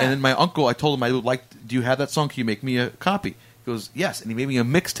 Yeah. And then my uncle, I told him I would like. Do you have that song? Can you make me a copy? He goes, yes, and he made me a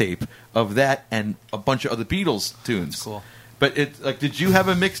mixtape of that and a bunch of other Beatles tunes. That's cool. But did you have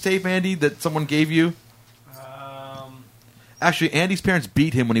a mixtape, Andy, that someone gave you? Actually, Andy's parents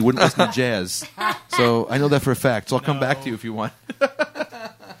beat him when he wouldn't listen to jazz. So I know that for a fact. So I'll come back to you if you want.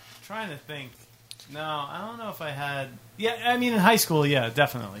 Trying to think. No, I don't know if I had. Yeah, I mean in high school, yeah,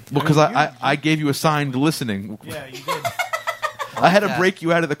 definitely. Well, because I mean, I gave you assigned listening. yeah, you did. I had to break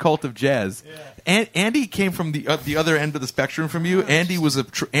you out of the cult of jazz. Yeah. And Andy came from the other end of the spectrum from you. Andy was a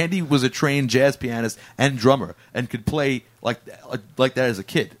trained jazz pianist and drummer and could play like that as a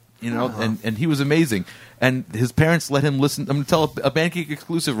kid. And he was amazing. And his parents let him listen. I'm going to tell a Band Geek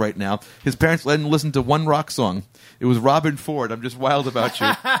exclusive right now. His parents let him listen to one rock song. It was Robin Ford. I'm just wild about you.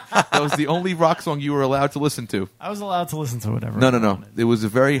 That was the only rock song you were allowed to listen to. I was allowed to listen to whatever. I No. wanted. It was a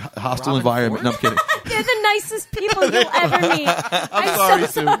very hostile Robin environment. No, I'm kidding. They're the nicest people you'll ever meet. I'm sorry, so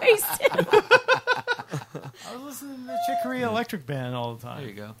Sue. sorry, Sue. I was listening to the Chicory Electric Band all the time. There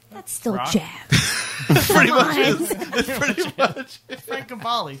you go. That's still Rock? jazz. Pretty much. Pretty much. Frank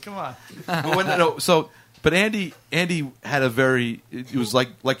Cavalli, come on. But Andy had a very. It was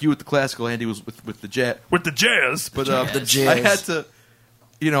like you with the classical. Andy was with the jazz. With the jazz, but The jazz. I had to.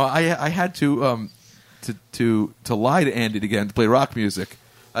 I had to lie to Andy to get him to play rock music.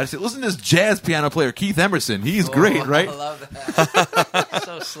 I said, "Listen to this jazz piano player, Keith Emerson. He's great, right?" I love that.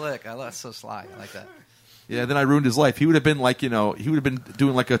 So slick. So sly. I like that. Yeah. Then I ruined his life. He would have been like, he would have been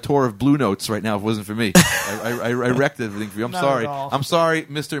doing like a tour of Blue Notes right now if it wasn't for me. I wrecked everything for you. I'm Not sorry. at all. I'm sorry,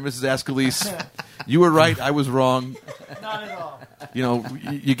 Mr. and Mrs. Ascalise. You were right. I was wrong. Not at all.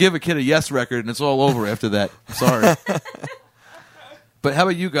 You give a kid a Yes record and it's all over after that. I'm sorry. But how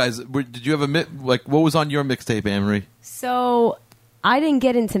about you guys? Did you have what was on your mixtape, Anne-Marie? So I didn't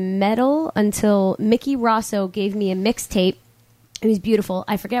get into metal until Mickey Rosso gave me a mixtape. It was beautiful.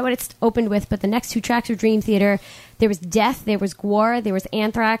 I forget what it's opened with, but the next 2 tracks were Dream Theater. There was Death, there was Gwar, there was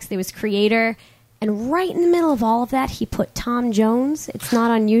Anthrax, there was Creator. And right in the middle of all of that, he put Tom Jones. It's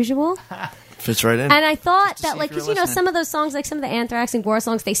Not Unusual. Fits right in. And I thought to that, see like, if you're because, listening. some of those songs, like some of the Anthrax and Gwar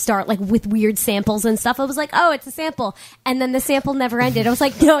songs, they start, like, with weird samples and stuff. I was like, oh, it's a sample. And then the sample never ended. I was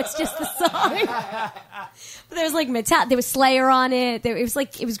like, no, it's just the song. But there was, like, there was Slayer on it.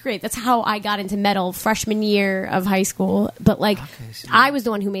 It was great. That's how I got into metal freshman year of high school. But, like, I was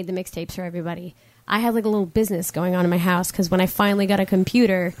the one who made the mixtapes for everybody. I had, like, a little business going on in my house because when I finally got a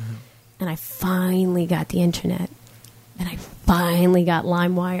computer and I finally got the internet, and I finally got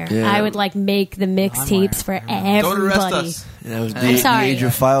LimeWire. Yeah. I would like make the mixtapes for everybody. Don't arrest us. Yeah, it was I'm the sorry. age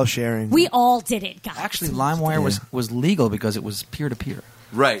of file sharing. We all did it, guys. Actually, LimeWire was legal because it was peer to peer.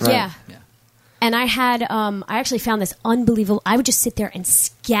 Right. Yeah. Yeah. And I had, I actually found this unbelievable. I would just sit there and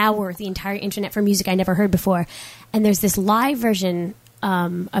scour the entire internet for music I never heard before. And there's this live version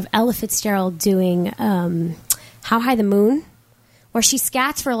of Ella Fitzgerald doing How High the Moon, where she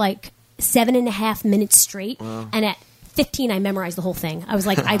scats for like 7.5 minutes straight. Wow. And at 15, I memorized the whole thing. I was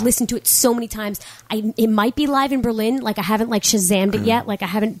like, I listened to it so many times. It might be live in Berlin. Like, I haven't like Shazammed it yet. Like, I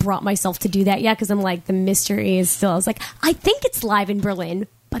haven't brought myself to do that yet because I'm like, the mystery is still. I was like, I think it's live in Berlin,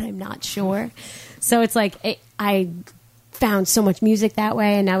 but I'm not sure. So it's like I found so much music that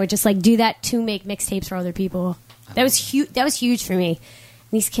way, and I would just like do that to make mixtapes for other people. That was huge. That was huge for me.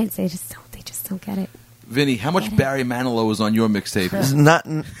 These kids, they just don't get it. Vinny, how much Barry Manilow was on your mixtape? It's not.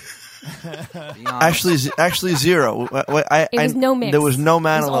 Actually, zero. It was no mix. There was no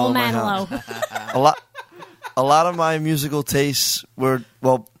Manilow. It was all in my house. Manilow. A lot of my musical tastes were,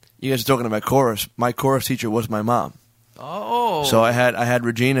 well, you guys are talking about chorus. My chorus teacher was my mom. Oh. So I had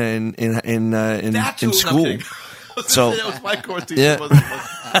Regina in school. So that was my course teacher.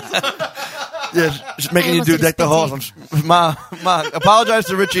 Yeah. Yeah, just making you do Deck the Halls. Ma, apologize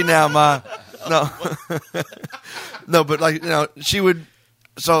to Richie now, Ma. No. No, but like, she would.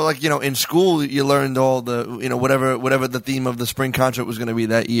 So like, in school you learned all the, whatever the theme of the spring concert was going to be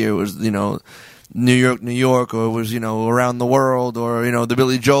that year. It was, New York, or it was, Around the World, or the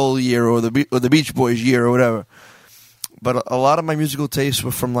Billy Joel year, or the Beach Boys year, or whatever. But a lot of my musical tastes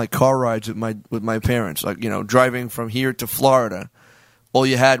were from like car rides with my parents, like driving from here to Florida. All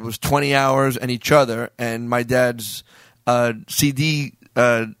you had was 20 hours and each other, and my dad's CD,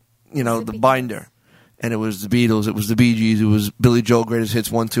 the binder, and it was the Beatles, it was the Bee Gees, it was Billy Joel Greatest Hits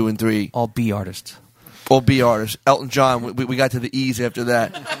 1, 2, and 3. All B artists. All B artists. Elton John. We got to the E's after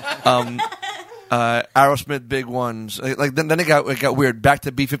that. Aerosmith, big ones. Like then it got weird. Back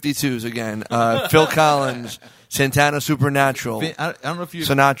to B-52s again. Phil Collins, Santana, Supernatural, Vin, I don't know if you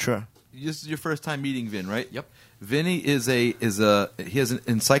Sinatra. This is your first time meeting Vin, right? Yep. Vinny he has an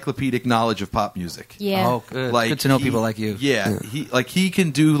encyclopedic knowledge of pop music. Yeah. Oh, good. Good to know people like you. Yeah, he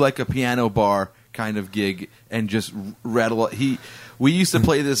can do like a piano bar kind of gig and just rattle. We used to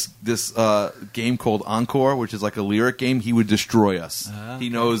play this game called Encore, which is like a lyric game. He would destroy us. He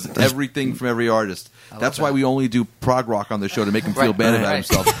knows everything from every artist. That's why we only do prog rock on the show, to make him feel bad about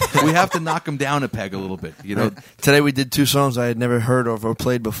himself. We have to knock him down a peg a little bit, Today we did 2 songs I had never heard of or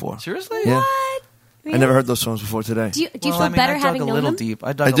played before. Seriously? Yeah. What? I never heard those songs before today. Do you Well, feel better I dug having a known little them? deep.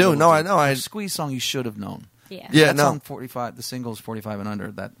 I do. No, I know. The Squeeze song you should have known. Yeah. Yeah, That's no. on 45. The single's 45 and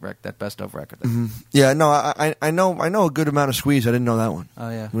under. That best of record. Yeah, no, I know a good amount of Squeeze. I didn't know that one.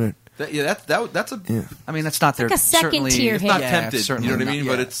 Oh yeah. Weird. That's a. Yeah. I mean, that's not their like a second certainly, tier It's hit. not Yeah, tempted. You know what I certainly mean?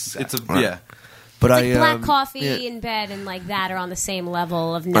 not. But Yeah, it's exactly. a yeah. But It's like black coffee yeah. in bed and like that are on the same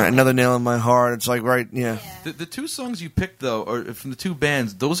level of Another Nail in My Heart. It's like yeah. The 2 songs you picked though, or from the 2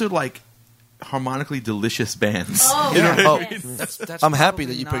 bands, those are like harmonically delicious bands. Oh, You know, yeah. oh, That's I'm happy probably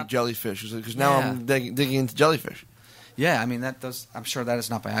that you not- picked Jellyfish because now Yeah. I'm digging into Jellyfish. Yeah, I mean I'm sure that is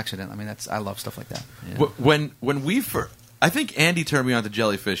not by accident. I mean I love stuff like that. Yeah. When we first, I think Andy turned me on to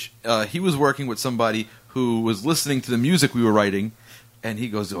Jellyfish. He was working with somebody who was listening to the music we were writing, and he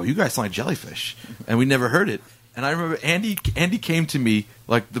goes, "Oh, you guys sound like Jellyfish," and we never heard it. And I remember Andy came to me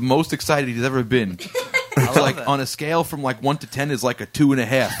like the most excited he's ever been. Like that. on a scale from like 1 to 10 is like a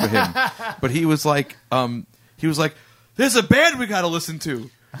 2.5 for him. But he was like, "There's a band we got to listen to.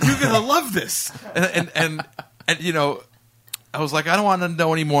 You're gonna love this." And I was like, I don't want to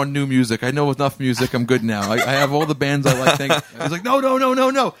know any more new music. I know enough music. I'm good now. I have all the bands I like. He was like,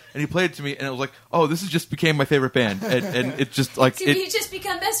 no. And he played it to me, and it was like, oh, this has just became my favorite band. And it just like Did you just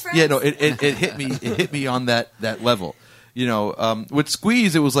become best friends? yeah, no, it hit me. It hit me on that level. With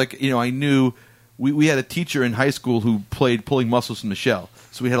Squeeze, it was like I knew we had a teacher in high school who played Pulling Muscles from the Shell,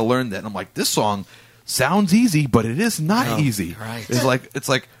 so we had to learn that. And I'm like, this song sounds easy, but it is not easy. Right. It's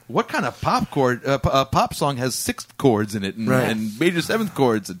like what kind of pop song has 6 chords in it and major 7th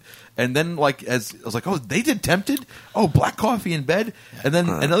chords and then like as I was like, oh, they did Tempted? Oh, Black Coffee in Bed? And then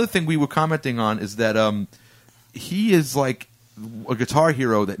another thing we were commenting on is that he is like a guitar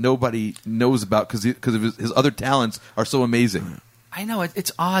hero that nobody knows about because of his other talents are so amazing. I know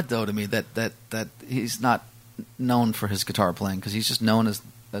it's odd though to me that he's not known for his guitar playing because he's just known as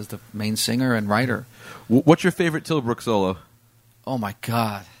the main singer and writer. What's your favorite Tilbrook solo? Oh my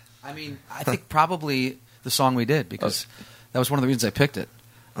God! I mean, I think probably the song we did because that was one of the reasons I picked it.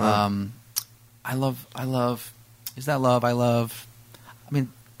 I love. Is that love? I love. I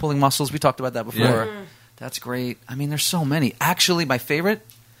mean, Pulling Muscles. We talked about that before. Yeah. That's great. I mean, there's so many. Actually, my favorite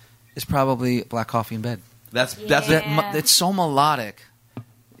is probably Black Coffee in Bed. That's It's so melodic,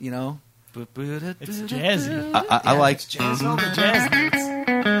 you know. It's jazzy. I like It's all the jazz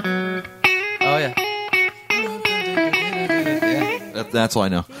notes. Oh yeah. that's all I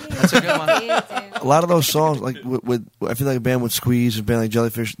know. That's a good one. A lot of those songs, like with I feel like a band with Squeeze, a band like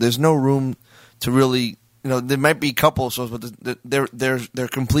Jellyfish, there's no room to really. You know, there might be a couple of songs, but they're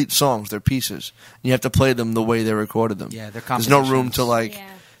complete songs. They're pieces. And you have to play them the way they recorded them. Yeah, they're There's no room to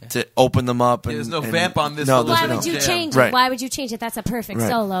to open them up. And, There's no vamp on this. No, Why there's would you no. change Right. it? Why would you change it? That's a perfect Right.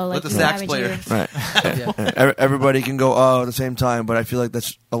 solo. Let the why sax would player. you- Right. Yeah. Everybody can go at the same time, but I feel like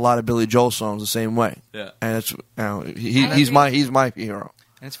that's a lot of Billy Joel songs the same way. Yeah. And it's I he's agree. my hero.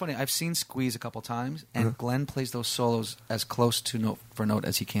 And it's funny. I've seen Squeeze a couple times, and Glenn plays those solos as close to note for note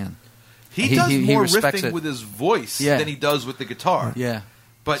as he can. He does more respects riffing it. with his voice Yeah. than he does with the guitar. Yeah.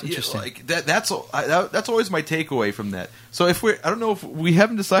 But It's interesting. like that's always my takeaway from that. So if I don't know if we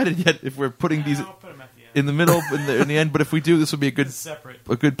haven't decided yet if we're putting these I'll put them at the end. in the middle in the end. But if we do, this would be a good It's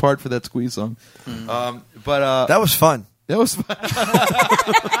separate. part for that Squeeze song. But That was fun. that was fun.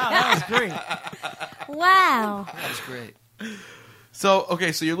 That was great. Wow. That was great. So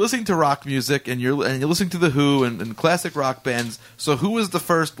okay, so you're listening to rock music and you're listening to the Who and classic rock bands. So who was the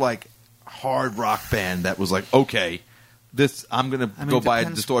first like hard rock band that was like, okay, this I'm gonna I mean, go it buy a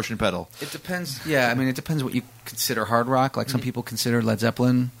depends- distortion pedal? It depends. Yeah, I mean, it depends what you consider hard rock. Like some people consider Led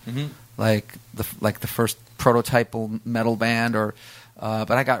Zeppelin, like the first prototypal metal band, or.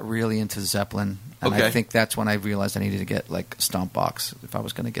 But I got really into Zeppelin, and Okay. I think that's when I realized I needed to get like a stomp box if I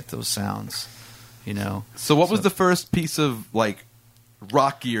was going to get those sounds. You know. So what was the first piece of like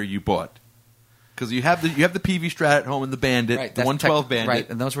rock gear you bought? Because you have the PV Strat at home and the Bandit, the that's 112 Bandit, right?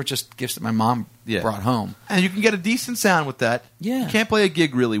 And those were just gifts that my mom Yeah. brought home. and you can get a decent sound with that. Yeah. You can't play a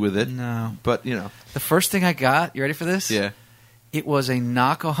gig really with it. No. But you know, The first thing I got, you ready for this? yeah. It was a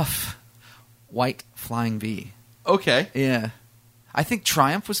knockoff white Flying V. Okay. Yeah. I think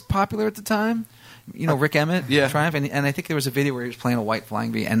Triumph was popular at the time. You know, Rick Emmett, Yeah. Triumph. And I think there was a video where he was playing a white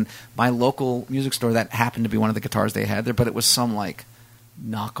Flying V. And my local music store, that happened to be one of the guitars they had there, but it was some, like,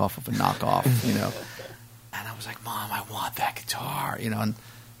 knockoff of a knockoff, you know. And I was like, Mom, I want that guitar, you know. And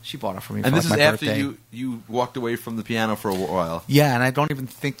she bought it for me And for this is like, my after birthday. you walked away from the piano for a while. Yeah, and I don't even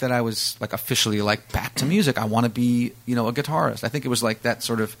think that I was like officially like back to music. I want to be, you know, a guitarist. I think it was like that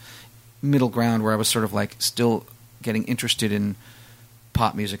sort of middle ground where I was sort of like still getting interested in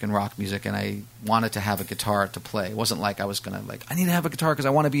pop music and rock music, and I wanted to have a guitar to play. It wasn't like I was gonna like I need to have a guitar because I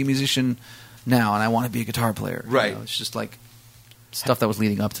want to be a musician now and I want to be a guitar player. you Right. know? It's just like stuff that was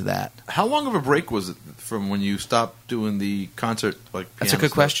leading up to that. How long of a break was it from when you stopped doing the concert? Like That's a piano good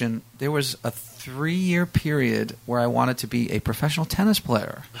stuff? question. There was a 3-year period where I wanted to be a professional tennis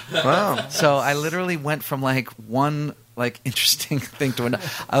player. Wow. So I literally went from like one like interesting thing to another.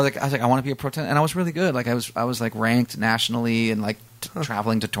 I was like, I want to be a pro tennis, and I was really good. Like I was like ranked nationally and like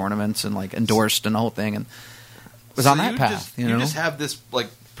traveling to tournaments and like endorsed and the whole thing, and was on that path. You know, just have this like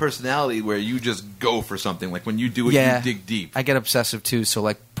personality where you just go for something. Like when you do it, Yeah. you dig deep. I get obsessive too. So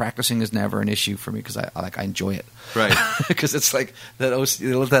like practicing is never an issue for me because I enjoy it. Right. Because it's like that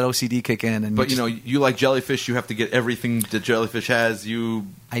let that OCD kick in, and But you know, you like Jellyfish. You have to get everything that Jellyfish has. You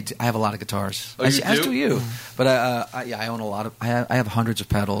I have a lot of guitars. Oh, you as do? do you. But I own a lot of. I have hundreds of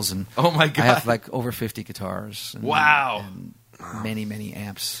pedals, and Oh, my God. I have like over 50 guitars. And, Wow. and many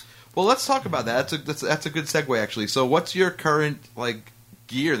amps. well, let's talk about that. That's a good segue actually. So, what's your current like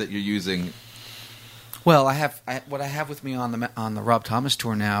gear that you're using? Well, what I have with me on the Rob Thomas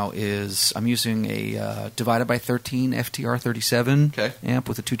tour now is I'm using a divided by 13 FTR 37 Okay. amp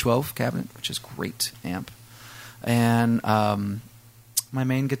with a 212 cabinet, which is great amp. And my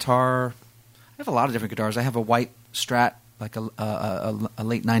main guitar, I have a lot of different guitars. I have a white Strat, like a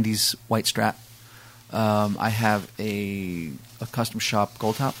late 90s white Strat. I have a custom shop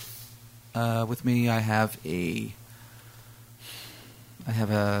Gold Top with me. I have a I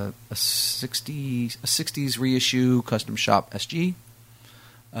have a 60s reissue Custom Shop SG.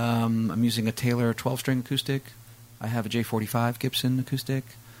 I'm using a Taylor 12-string acoustic. I have a J45 Gibson acoustic.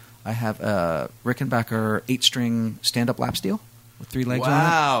 I have a Rickenbacker 8-string stand-up lap steel with 3 legs on it.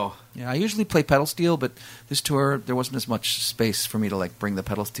 Wow. Yeah, I usually play pedal steel, but this tour there wasn't as much space for me to like bring the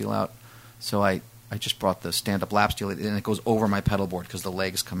pedal steel out, so I just brought the stand-up lap steel, and it goes over my pedal board because the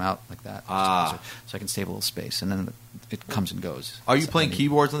legs come out like that. Ah. So I can save a little space, and then it comes and goes. Are you So playing I need-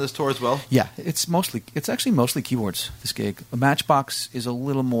 keyboards on this tour as well? Yeah, it's actually mostly keyboards. This gig, a Matchbox is a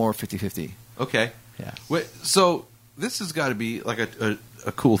little more 50-50. Okay. Yeah. Wait, so this has got to be like a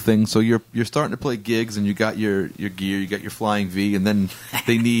cool thing. So you're starting to play gigs, and you got your gear, you got your Flying V, and then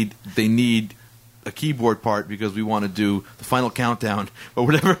they need a keyboard part because we want to do the final countdown or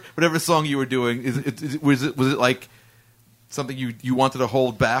whatever song you were doing. Was it like something you wanted to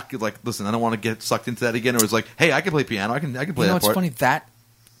hold back? Like, listen, I don't want to get sucked into that again, or it's like, hey, I can play piano, I can play You know, that it's part. funny that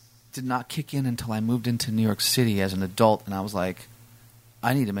did not kick in until I moved into New York City as an adult, and I was like,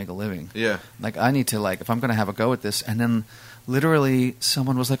 I need to make a living. Yeah. Like I need to if I'm going to have a go at this, and then literally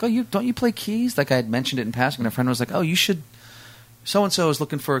someone was like, "Oh, don't you play keys?" Like I had mentioned it in passing, and a friend was like, "Oh, you should." So and so is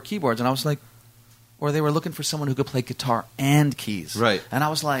looking for keyboards, and I was like, or they were looking for someone who could play guitar and keys, Right? And I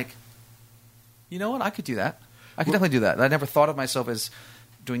was like, you know what? I could do that. I could definitely do that. I never thought of myself as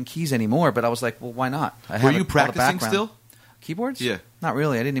doing keys anymore, but I was like, well, why not? I Were have you a practicing background. still? Keyboards? Yeah. Not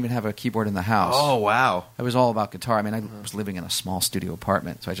really. I didn't even have a keyboard in the house. Oh wow! It was all about guitar. I mean, I was living in a small studio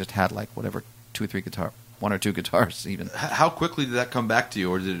apartment, so I just had like whatever 2 or 3 guitar, 1 or 2 guitars even. How quickly did that come back to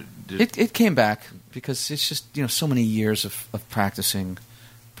you, or did It came back because it's just so many years of practicing,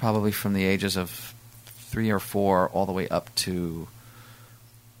 probably from the ages of 3 or 4 all the way up to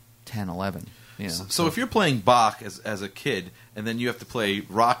 10, 11. You know, So if you're playing Bach as a kid, and then you have to play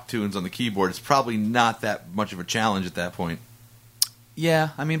rock tunes on the keyboard, it's probably not that much of a challenge at that point. yeah,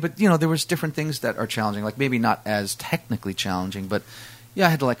 I mean, but there was different things that are challenging, like maybe not as technically challenging, but yeah, I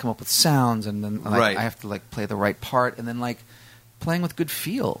had to like come up with sounds, and then like, Right. I have to like play the right part, and then like playing with good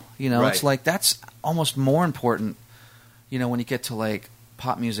feel. Right. It's like that's almost more important. When you get to like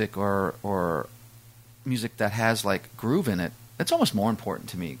pop music or music that has like groove in it, that's almost more important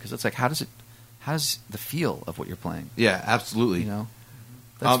to me because it's like how does the feel of what you're playing? Yeah, absolutely.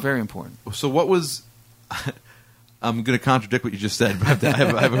 That's very important. So what was? I'm going to contradict what you just said, but I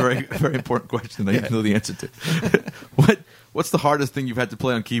have a very very important question that I need to know the answer to. What's the hardest thing you've had to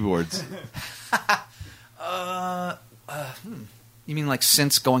play on keyboards? You mean like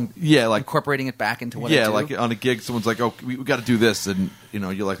since going? Yeah, like incorporating it back into what I do? like on a gig, someone's like, "Oh, we got to do this," and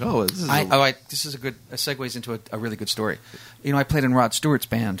you're like, "Oh, this is." This is a segues into a really good story. I played in Rod Stewart's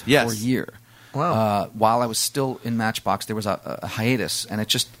band Yes. for a year. Wow. While I was still in Matchbox, there was a hiatus, and it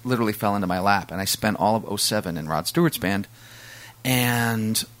just literally fell into my lap. And I spent all of 2007 in Rod Stewart's band,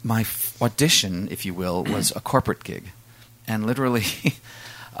 and my audition, if you will, was a corporate gig. And literally,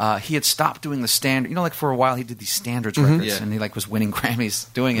 he had stopped doing the standard. Like for a while, he did these standards records, Yeah. and he like was winning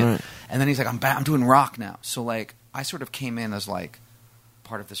Grammys doing it. Right. And then he's like, I'm doing rock now. So like, I sort of came in as like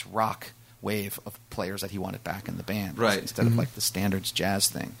part of this rock wave of players that he wanted back in the band, Right. Instead of like the standards jazz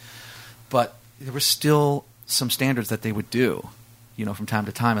thing. But there were still some standards that they would do, from time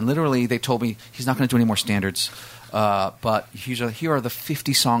to time. And literally, they told me he's not going to do any more standards, but here are the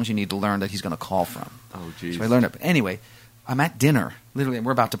 50 songs you need to learn that he's going to call from. Oh, geez. So I learned it. But anyway, I'm at dinner, literally, and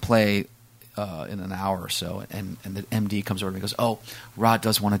we're about to play in an hour or so, and the MD comes over to me and goes, "Oh, Rod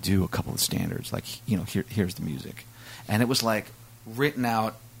does want to do a couple of standards. Like, here's the music." And it was like written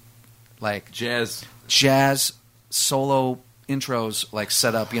out, like jazz solo intros, like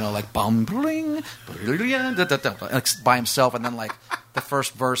set up, like bum bling, like by himself, and then like the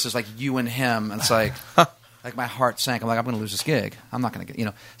first verse is like you and him, and it's like like my heart sank. I'm like, I'm going to lose this gig. I'm not going to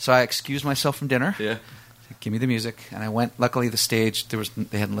get, So I excused myself from dinner. Yeah. Give me the music, and I went. Luckily, the stage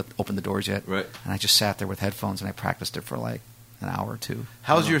they hadn't opened the doors yet, Right. And I just sat there with headphones and I practiced it for like an hour or two.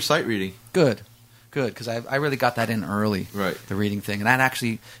 How's your sight reading? Good, because I really got that in early, Right. The reading thing, and that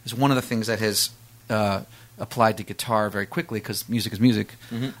actually is one of the things that has applied to guitar very quickly because music is music.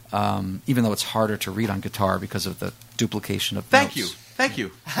 Mm-hmm. Even though it's harder to read on guitar because of the duplication of Thank notes. you. Thank you.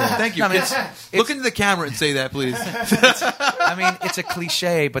 Thank you. I mean, Kids. it's- Look into the camera and say that, please. I mean, it's a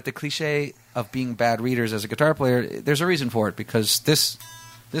cliche, but the cliche of being bad readers as a guitar player, there's a reason for it because this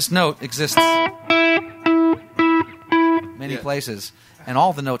note exists many places, and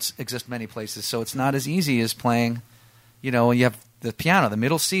all the notes exist many places. So it's not as easy as playing. You have the piano. The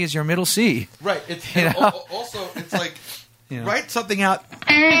middle C is your middle C. Right. It's also it's like write something out.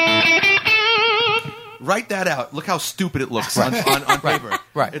 Write that out. Look how stupid it looks on paper.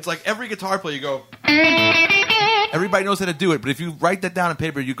 Right. It's like every guitar player you go. everybody knows how to do it. But if you write that down on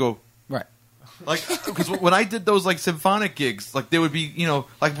paper, you go Right. like because when I did those like symphonic gigs, like there would be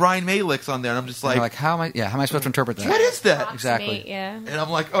like Brian May licks on there, and I'm just Like, like, how am I supposed to interpret that? what is that? Exactly. Yeah. And I'm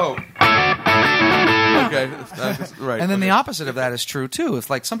like, oh, okay, that's right. And then okay. the opposite of that is true too. If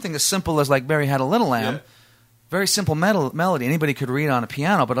like something as simple as like Mary Had a Little Lamb, Yeah. very simple melody, anybody could read on a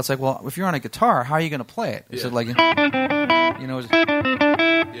piano, but it's like, well, if you're on a guitar, how are you going to play it? Is Yeah. it like,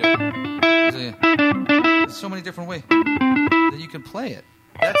 there's so many different ways that you can play it.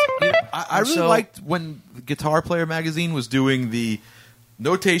 That's, I really So- liked when the Guitar Player magazine was doing the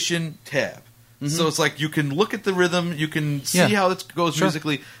notation tab. So it's like you can look at the rhythm, you can see Mm-hmm. Yeah. how this goes Sure.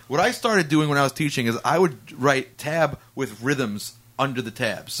 musically. What I started doing when I was teaching is I would write tab with rhythms under the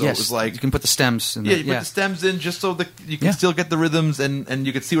tab. So yes, it was like you can put the stems in yeah, there. you put the stems in just so that you can Yeah. still get the rhythms and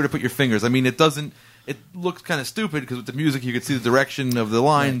you can see where to put your fingers. I mean, it looks kind of stupid because with the music you can see the direction of the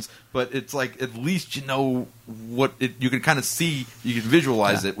lines, but it's like at least you know you can kind of see, you can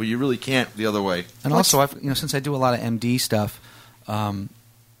visualize Yeah. it where you really can't the other way. And also, since I do a lot of MD stuff,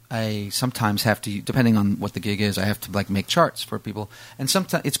 I sometimes have to, depending on what the gig is, I have to like make charts for people. And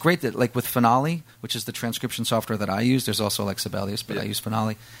sometimes it's great that like with Finale, which is the transcription software that I use. There's also like Sibelius, but I use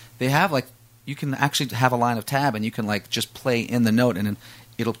Finale. They have like you can actually have a line of tab, and you can like just play in the note, and then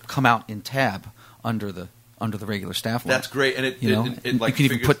it'll come out in tab under the regular staff line. That's great, and it You know, it like you can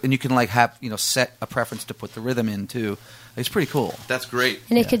even figures- put, and you can like have set a preference to put the rhythm in too. It's pretty cool. That's great.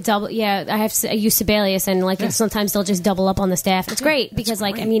 And it could double. Yeah, I use Sibelius, and like sometimes they'll just double up on the staff. It's great because,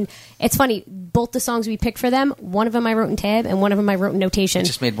 like, I mean, it's funny. Both the songs we picked for them, one of them I wrote in tab, and one of them I wrote in notation. It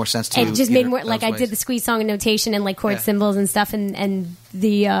just made more sense to. It just either made more like those I ways. did the squeeze song in notation and like chord Yeah. symbols and stuff, and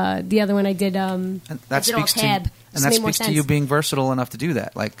the other one I did. And I that did all speaks tab. to Just and that made more speaks to sense. you being versatile enough to do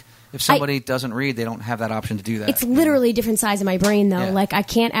that. Like if somebody doesn't read, they don't have that option to do that. It's literally a different size of my brain, though. Yeah. Like I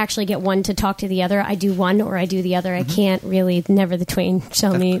can't actually get one to talk to the other. I do one or I do the other. I can't really. Never the twain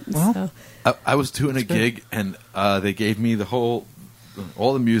shall meet. well, So. I was doing a gig and they gave me all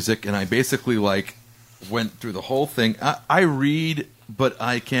the music, and I basically like went through the whole thing. I read, but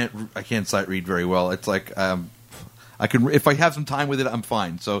I can't sight read very well. It's like I can if I have some time with it, I'm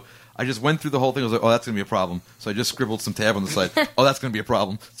fine. So I just went through the whole thing. I was like, oh, that's going to be a problem. So I just scribbled some tab on the side. Oh, that's going to be a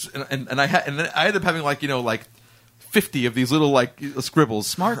problem. And then I ended up having like 50 of these little like scribbles.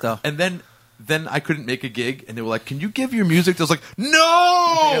 Smart, though. And then I couldn't make a gig, and they were like, "Can you give your music?" I was like,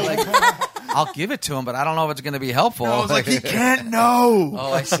 "No." I'll give it to him, but I don't know if it's going to be helpful. I was like, "He can't know.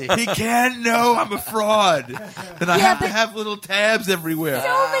 Oh, I see. He can't know I'm a fraud, and I have to have little tabs everywhere."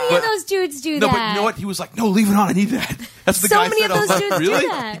 So many of those dudes do No, that. but you know what? He was like, "No, leave it on. I need that." That's what the So guy many said. of I was those like, dudes do really?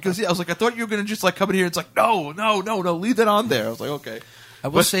 that. Because I was like, I thought you were going to just like come in here. It's like, no, leave that on there. I was like, okay. I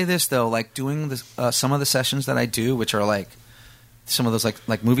will say this though, like doing this, some of the sessions that I do, which are like some of those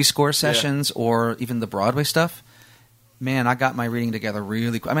like movie score sessions or even the Broadway stuff. Man, I got my reading together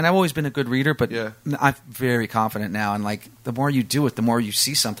really quick. I mean, I've always been a good reader, but Yeah. I'm very confident now. And like the more you do it, the more you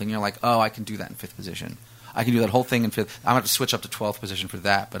see something. You're like, oh, I can do that in fifth position. I can do that whole thing in fifth. I'm gonna have to switch up to 12th position for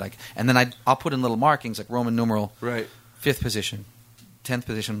that. But and then I'll put in little markings like Roman numeral Right. fifth position, 10th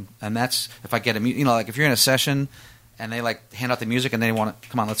position, and that's if I get like if you're in a session and they like hand out the music and they want to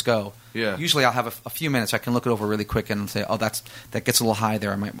come on, let's go. Yeah. Usually I'll have a few minutes. I can look it over really quick and say, oh, that gets a little high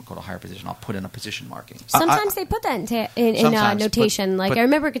there. I might go to a higher position. I'll put in a position marking. Sometimes they put that in Sometimes, notation. but- Like I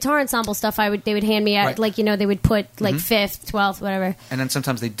remember guitar ensemble stuff. They would hand me out Right. like they would put like 5th, 12th, whatever. And then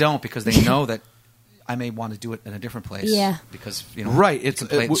sometimes they don't because they know that I may want to do it in a different place. Yeah. Because Right, you it's- can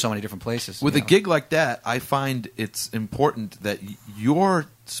play it in w- so many different places. With you a know. gig like that, I find it's important that you're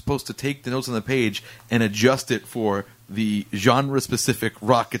supposed to take the notes on the page and adjust it for the genre-specific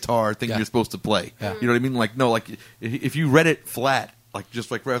rock guitar thing Yeah. you're supposed to play. Yeah. You know what I mean? Like, no, like if you read it flat, like just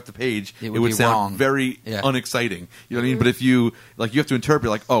like right off the page, It it would would be sound wrong. very Yeah. unexciting. You know what I mean? But if you have to interpret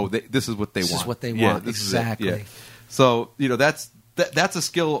like, oh, this is what they This want. is what they Yeah, want. this is it. Exactly. Yeah. So that's a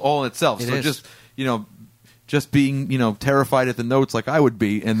skill all in itself. It so is. just being, terrified at the notes like I would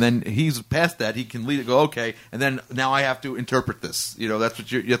be, and then he's past that. He can lead it, go okay, and then now I have to interpret this. That's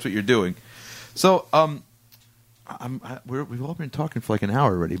what you're doing. So, we've all been talking for like an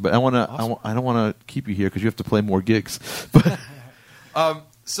hour already, but I don't want to keep you here because you have to play more gigs. But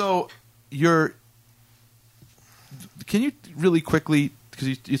so can you really quickly, because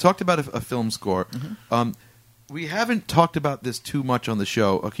you talked about a film score. Mm-hmm. We haven't talked about this too much on the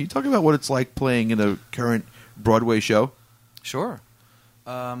show. Can you talk about what it's like playing in a current Broadway show? Sure.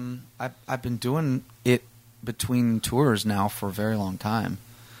 I've been doing it between tours now for a very long time.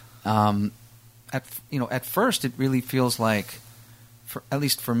 At first, it really feels like, at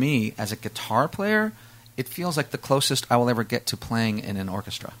least for me as a guitar player, it feels like the closest I will ever get to playing in an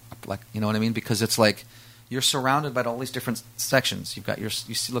orchestra. Like, you know what I mean? Because it's like you're surrounded by all these different sections. You've got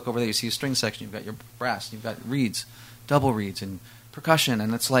look over there, you see a string section, you've got your brass, you've got reeds, double reeds, and percussion,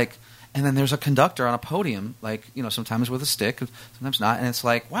 and it's like, and then there's a conductor on a podium, like, sometimes with a stick, sometimes not, and it's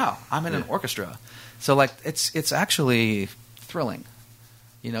like, wow, I'm in an orchestra. So like, it's actually thrilling,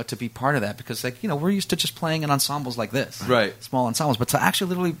 to be part of that, because like, we're used to just playing in ensembles like this, Right. Small ensembles, but to actually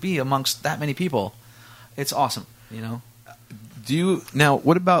literally be amongst that many people, it's awesome, Now,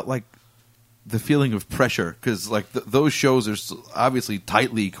 what about like the feeling of pressure? Because like those shows are obviously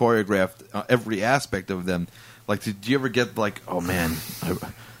tightly choreographed, every aspect of them. Like, did you ever get like, oh man,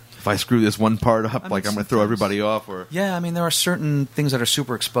 if I screw this one part up, I'm going to throw everybody off? Or yeah, I mean, there are certain things that are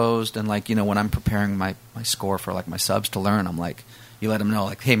super exposed, and like, when I'm preparing my score for like my subs to learn, I'm like, you let them know,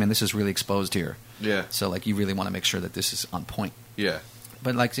 like, hey man, this is really exposed here. Yeah. So like, you really want to make sure that this is on point. Yeah.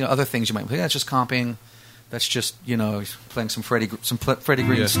 But like, other things you might be, that's just comping. That's just playing some Freddie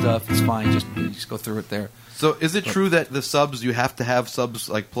Green stuff. It's fine. You just go through it there. So is it true that the subs, you have to have subs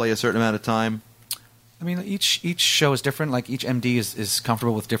like play a certain amount of time? I mean, each show is different. Like each MD is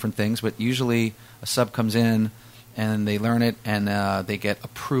comfortable with different things, but usually a sub comes in and they learn it and they get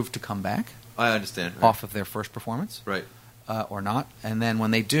approved to come back. I understand. Right. Off of their first performance, right, or not. And then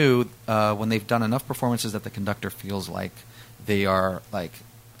when they do, when they've done enough performances that the conductor feels like they are like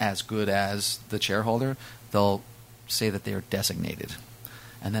as good as the chair holder, they'll say that they are designated,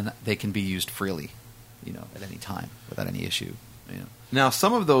 and then they can be used freely, at any time without any issue. Now,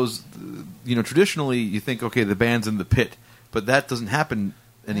 some of those, traditionally you think, okay, the band's in the pit, but that doesn't happen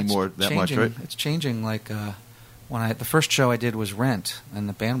anymore that much, right? It's changing. Like the first show I did was Rent, and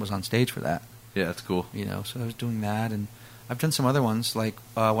the band was on stage for that. Yeah, that's cool. So I was doing that, and I've done some other ones. Like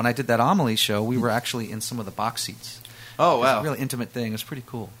when I did that Amelie show, we were actually in some of the box seats. Oh, wow! It was a really intimate thing. It was pretty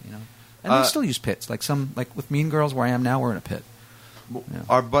cool, And they still use pits. Like with Mean Girls, where I am now, we're in a pit. Yeah.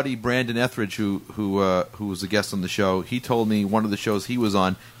 Our buddy Brandon Etheridge, who was a guest on the show, he told me one of the shows he was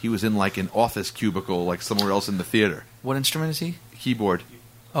on, he was in like an office cubicle, like somewhere else in the theater. What instrument is he? Keyboard.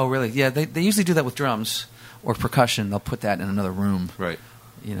 Oh, really? Yeah, they usually do that with drums or percussion. They'll put that in another room. Right.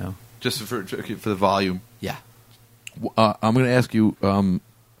 Just for the volume. Yeah. I'm going to ask you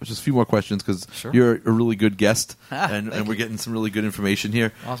just a few more questions because you're a really good guest, and we're getting some really good information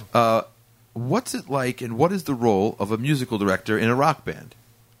here. Awesome. What's it like, and what is the role of a musical director in a rock band?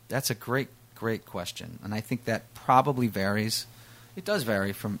 That's a great question, and I think that probably varies. It does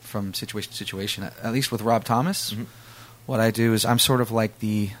vary from situation to situation. At least with Rob Thomas, what I do is I'm sort of like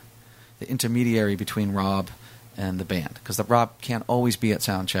the intermediary between Rob and the band, because Rob can't always be at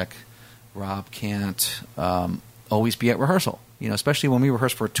sound check. Rob can't always be at rehearsal. Especially when we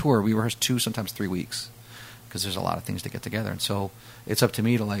rehearse for a tour, we rehearse 2, sometimes 3 weeks, because there's a lot of things to get together, and so it's up to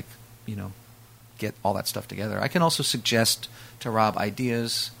me to get all that stuff together. I can also suggest to Rob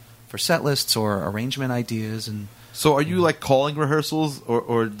ideas for set lists or arrangement ideas. And so are you like calling rehearsals,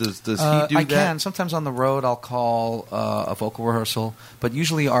 or does he do that? I can. Sometimes on the road I'll call a vocal rehearsal, but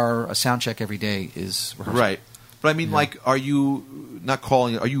usually a sound check every day is rehearsal. Right. But I mean, like, are you not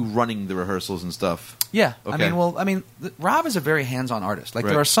calling? Are you running the rehearsals and stuff? Yeah. Okay. Rob is a very hands-on artist. Like,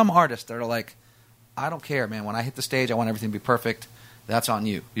 there are some artists that are like, I don't care, man. When I hit the stage, I want everything to be perfect. That's on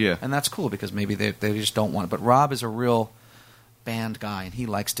you. Yeah. And that's cool because maybe they just don't want it. But Rob is a real band guy, and he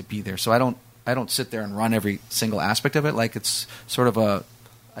likes to be there. So I don't sit there and run every single aspect of it. Like, it's sort of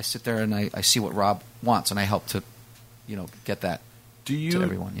I sit there and I see what Rob wants, and I help to, get that to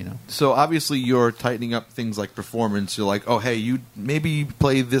everyone, So obviously you're tightening up things like performance. You're like, oh, hey, you maybe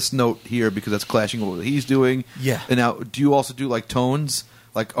play this note here because that's clashing with what he's doing. Yeah. And now, do you also do like tones?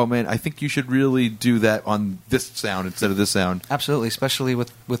 Like, oh man, I think you should really do that on this sound instead of this sound. Absolutely, especially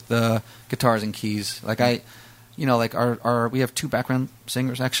with the guitars and keys. Like we have 2 background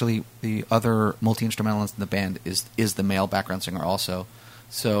singers. Actually, the other multi-instrumentalist in the band is the male background singer also.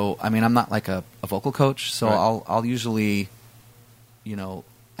 So I mean, I'm not like a vocal coach, so right. I'll usually,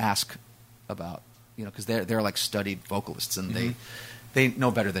 ask about, because they're like studied vocalists and they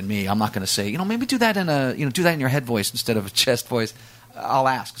know better than me. I'm not going to say, maybe do that in your head voice instead of a chest voice. I'll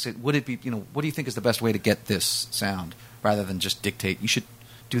ask, say, would it be, what do you think is the best way to get this sound, rather than just dictate? You should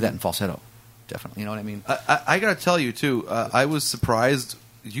do that in falsetto, definitely. You know what I mean? I got to tell you too, I was surprised.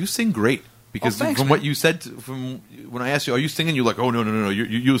 You sing great. Because thanks, from man. what you said, from when I asked you, are you singing? You're like, oh no,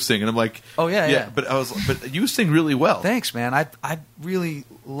 you sing, and I'm like, oh yeah. But you sing really well. Thanks, man. I really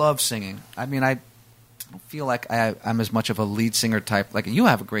love singing. I mean, I don't feel like I'm as much of a lead singer type. Like, you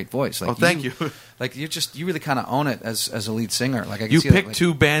have a great voice. Like, thank you. Like, you really kind of own it as a lead singer. Like, I can you see picked that,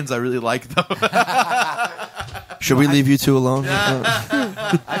 2 bands I really like though. Should we leave you 2 alone?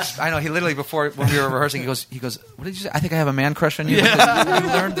 I know. He literally before when we were rehearsing, he goes, "What did you say? I think I have a man crush on you. Because you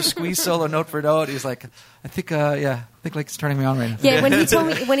learned the squeeze solo note for note." He's like, "I think like it's turning me on right now." Yeah, when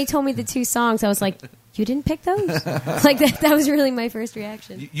he told me the 2 songs, I was like, "You didn't pick those?" Like that was really my first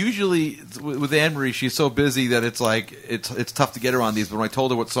reaction. Usually with Anne Marie, she's so busy that it's like it's tough to get her on these. But when I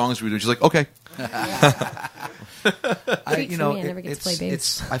told her what songs we were doing, she's like, "Okay." I never get to play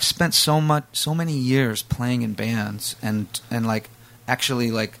bass. I've spent so many years playing in bands and like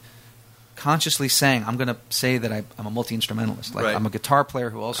actually like consciously saying I'm going to say that I'm a multi-instrumentalist. Like Right. I'm a guitar player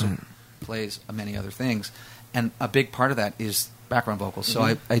who also plays many other things, and a big part of that is background vocals.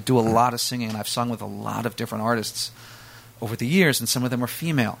 So I do a lot of singing, and I've sung with a lot of different artists over the years, and some of them are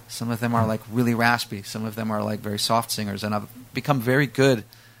female, some of them are like really raspy, some of them are like very soft singers, and I've become very good,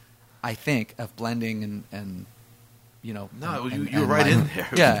 I think, of blending and you know. No, and you're right in there.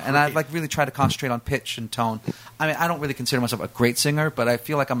 Yeah, and I like really try to concentrate on pitch and tone. I mean, I don't really consider myself a great singer, but I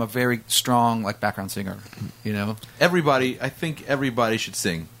feel like I'm a very strong like background singer. You know, I think everybody should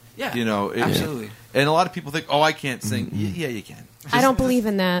sing. Yeah, you know, absolutely. And a lot of people think, "Oh, I can't sing." Yeah, you can. I don't believe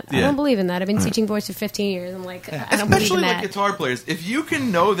in that. I Yeah. don't believe in that. I've been teaching voice for 15 years. I'm like, I don't believe in Especially that. like guitar players, if you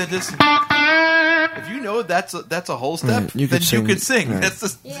can know that if you know that's a whole step, Right, you then could you sing. could sing. Right. That's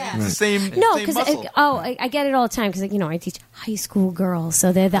the, Yeah. it's the same. No, same because muscle. I get it all the time because I teach high school girls,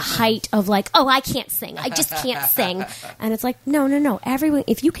 so they're the height of like, oh, I can't sing, I just can't sing, and it's like, no, everyone,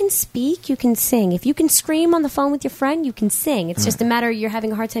 if you can speak, you can sing. If you can scream on the phone with your friend, you can sing. It's just a matter you're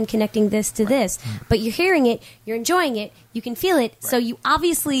having a hard time connecting this to this, but you're hearing it, you're enjoying it, you can feel it, so you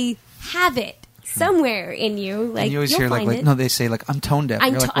obviously have it somewhere in you. Like and you always you'll hear find like it. no, they say like I'm tone deaf.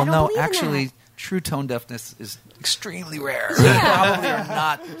 I'm You're like, I well, don't no, believe in actually, that. true tone deafness is extremely rare. Yeah. Probably are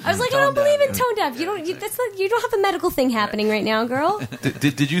not. I was like, I don't believe in tone deaf. You don't. You don't have a medical thing happening right now, girl.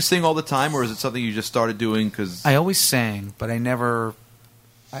 Did you sing all the time, or is it something you just started doing because? I always sang, but I never.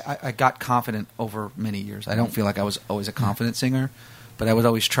 I got confident over many years. I don't feel like I was always a confident singer, but I would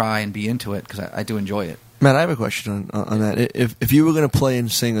always try and be into it because I do enjoy it. Matt, I have a question on that. If you were going to play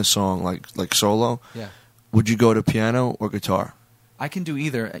and sing a song like solo, Yeah. would you go to piano or guitar? I can do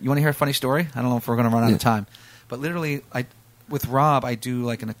either. You want to hear a funny story? I don't know if we're going to run out of time, but literally, with Rob, I do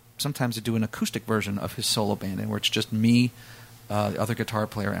like sometimes I do an acoustic version of his solo band, and where it's just me, the other guitar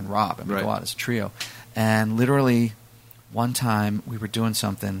player, and Rob, and we Right. go out as a trio. And literally, one time we were doing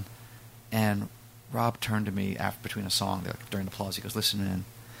something, and Rob turned to me between a song during the applause. He goes, "Listen, man,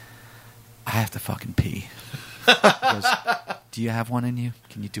 I have to fucking pee." He goes, "Do you have one in you?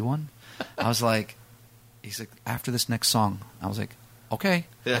 Can you do one?" I was like, he's like, "After this next song." I was like, "Okay."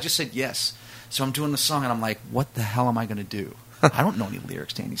 Yeah. I just said yes. So I'm doing the song, and I'm like, what the hell am I going to do? I don't know any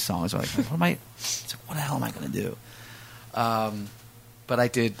lyrics to any songs. I'm like, what am I? It's like, what the hell am I going to do? But I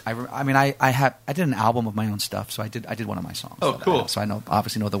did. I did an album of my own stuff, so I did one of my songs. Oh, that I cool. have, so I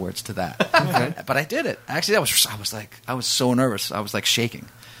obviously know the words to that. But I did it. Actually, I was so nervous. I was like shaking.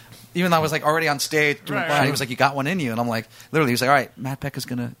 Even though I was like already on stage doing fine. He was like, "You got one in you," and I'm like, literally, he was like, "All right, Matt Beck is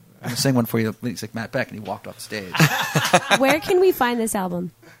gonna sing one for you." He's like, "Matt Beck," and he walked off the stage. Where can we find this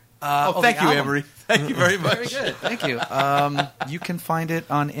album? Thank the you, album. Emery. Thank you very much. Very good, thank you. You can find it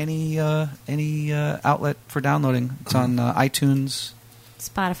on any outlet for downloading. It's on iTunes.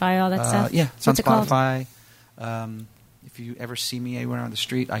 Spotify, all that stuff. Yeah, it's What's it on called? Spotify. If you ever see me anywhere on the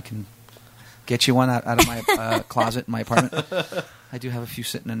street, I can get you one out of my closet in my apartment. I do have a few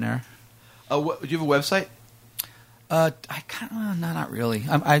sitting in there. Do you have a website? Not really.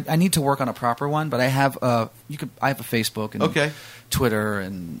 I need to work on a proper one, but I have I have a Facebook and Okay. Twitter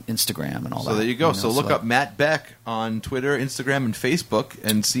and Instagram and all that. So there you go. So look up Matt Beck on Twitter, Instagram, and Facebook,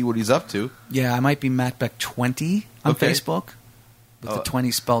 and see what he's up to. Yeah, I might be Matt Beck 20 on Okay. Facebook, with the 20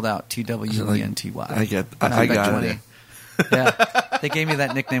 spelled out TWENTY. I get. Matt I Beck got 20. it. Yeah, they gave me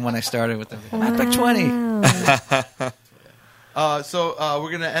that nickname when I started with them. Matt Beck 20. So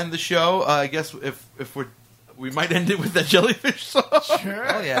we're gonna end the show. I guess if we might end it with that jellyfish song.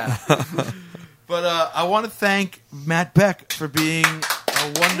 Oh yeah. But I want to thank Matt Beck for being a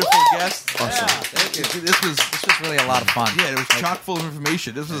wonderful guest. Awesome. Thank you. This was really a lot of fun. Yeah, it was chock full of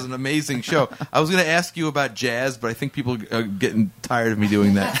information. This was an amazing show. I was going to ask you about jazz, but I think people are getting tired of me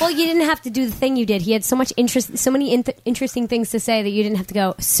doing that. Well, you didn't have to do the thing you did. He had so much interest, so many interesting things to say that you didn't have to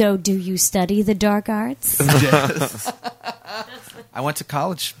go. So, do you study the dark arts? I went to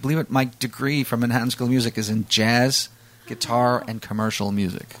college. Believe it, my degree from Manhattan School of Music is in jazz, guitar, and commercial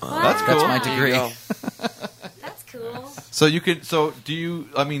music. That's That's cool. my degree. That's cool. So you could. So do you?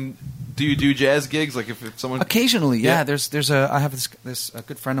 I mean, do you do jazz gigs? Like if someone Occasionally, yeah. Yeah. There's I have this a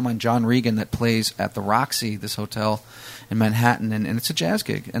good friend of mine, John Regan, that plays at the Roxy, this hotel in Manhattan, and it's a jazz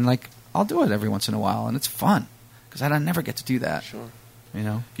gig, and like I'll do it every once in a while, and it's fun because I never get to do that. Sure. You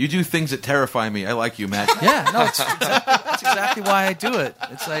know. You do things that terrify me. I like you, Matt. Yeah, no, that's exactly why I do it.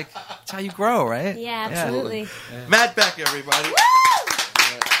 It's like it's how you grow, right? Yeah, absolutely. Matt Beck, everybody.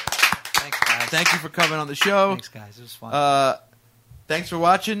 Thanks, guys. Thank you for coming on the show. Thanks, guys. It was fun. Thanks for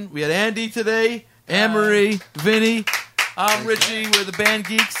watching. We had Andy today, Anne-Marie, Vinny. I'm Richie. We're the Band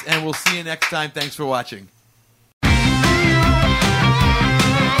Geeks, and we'll see you next time. Thanks for watching.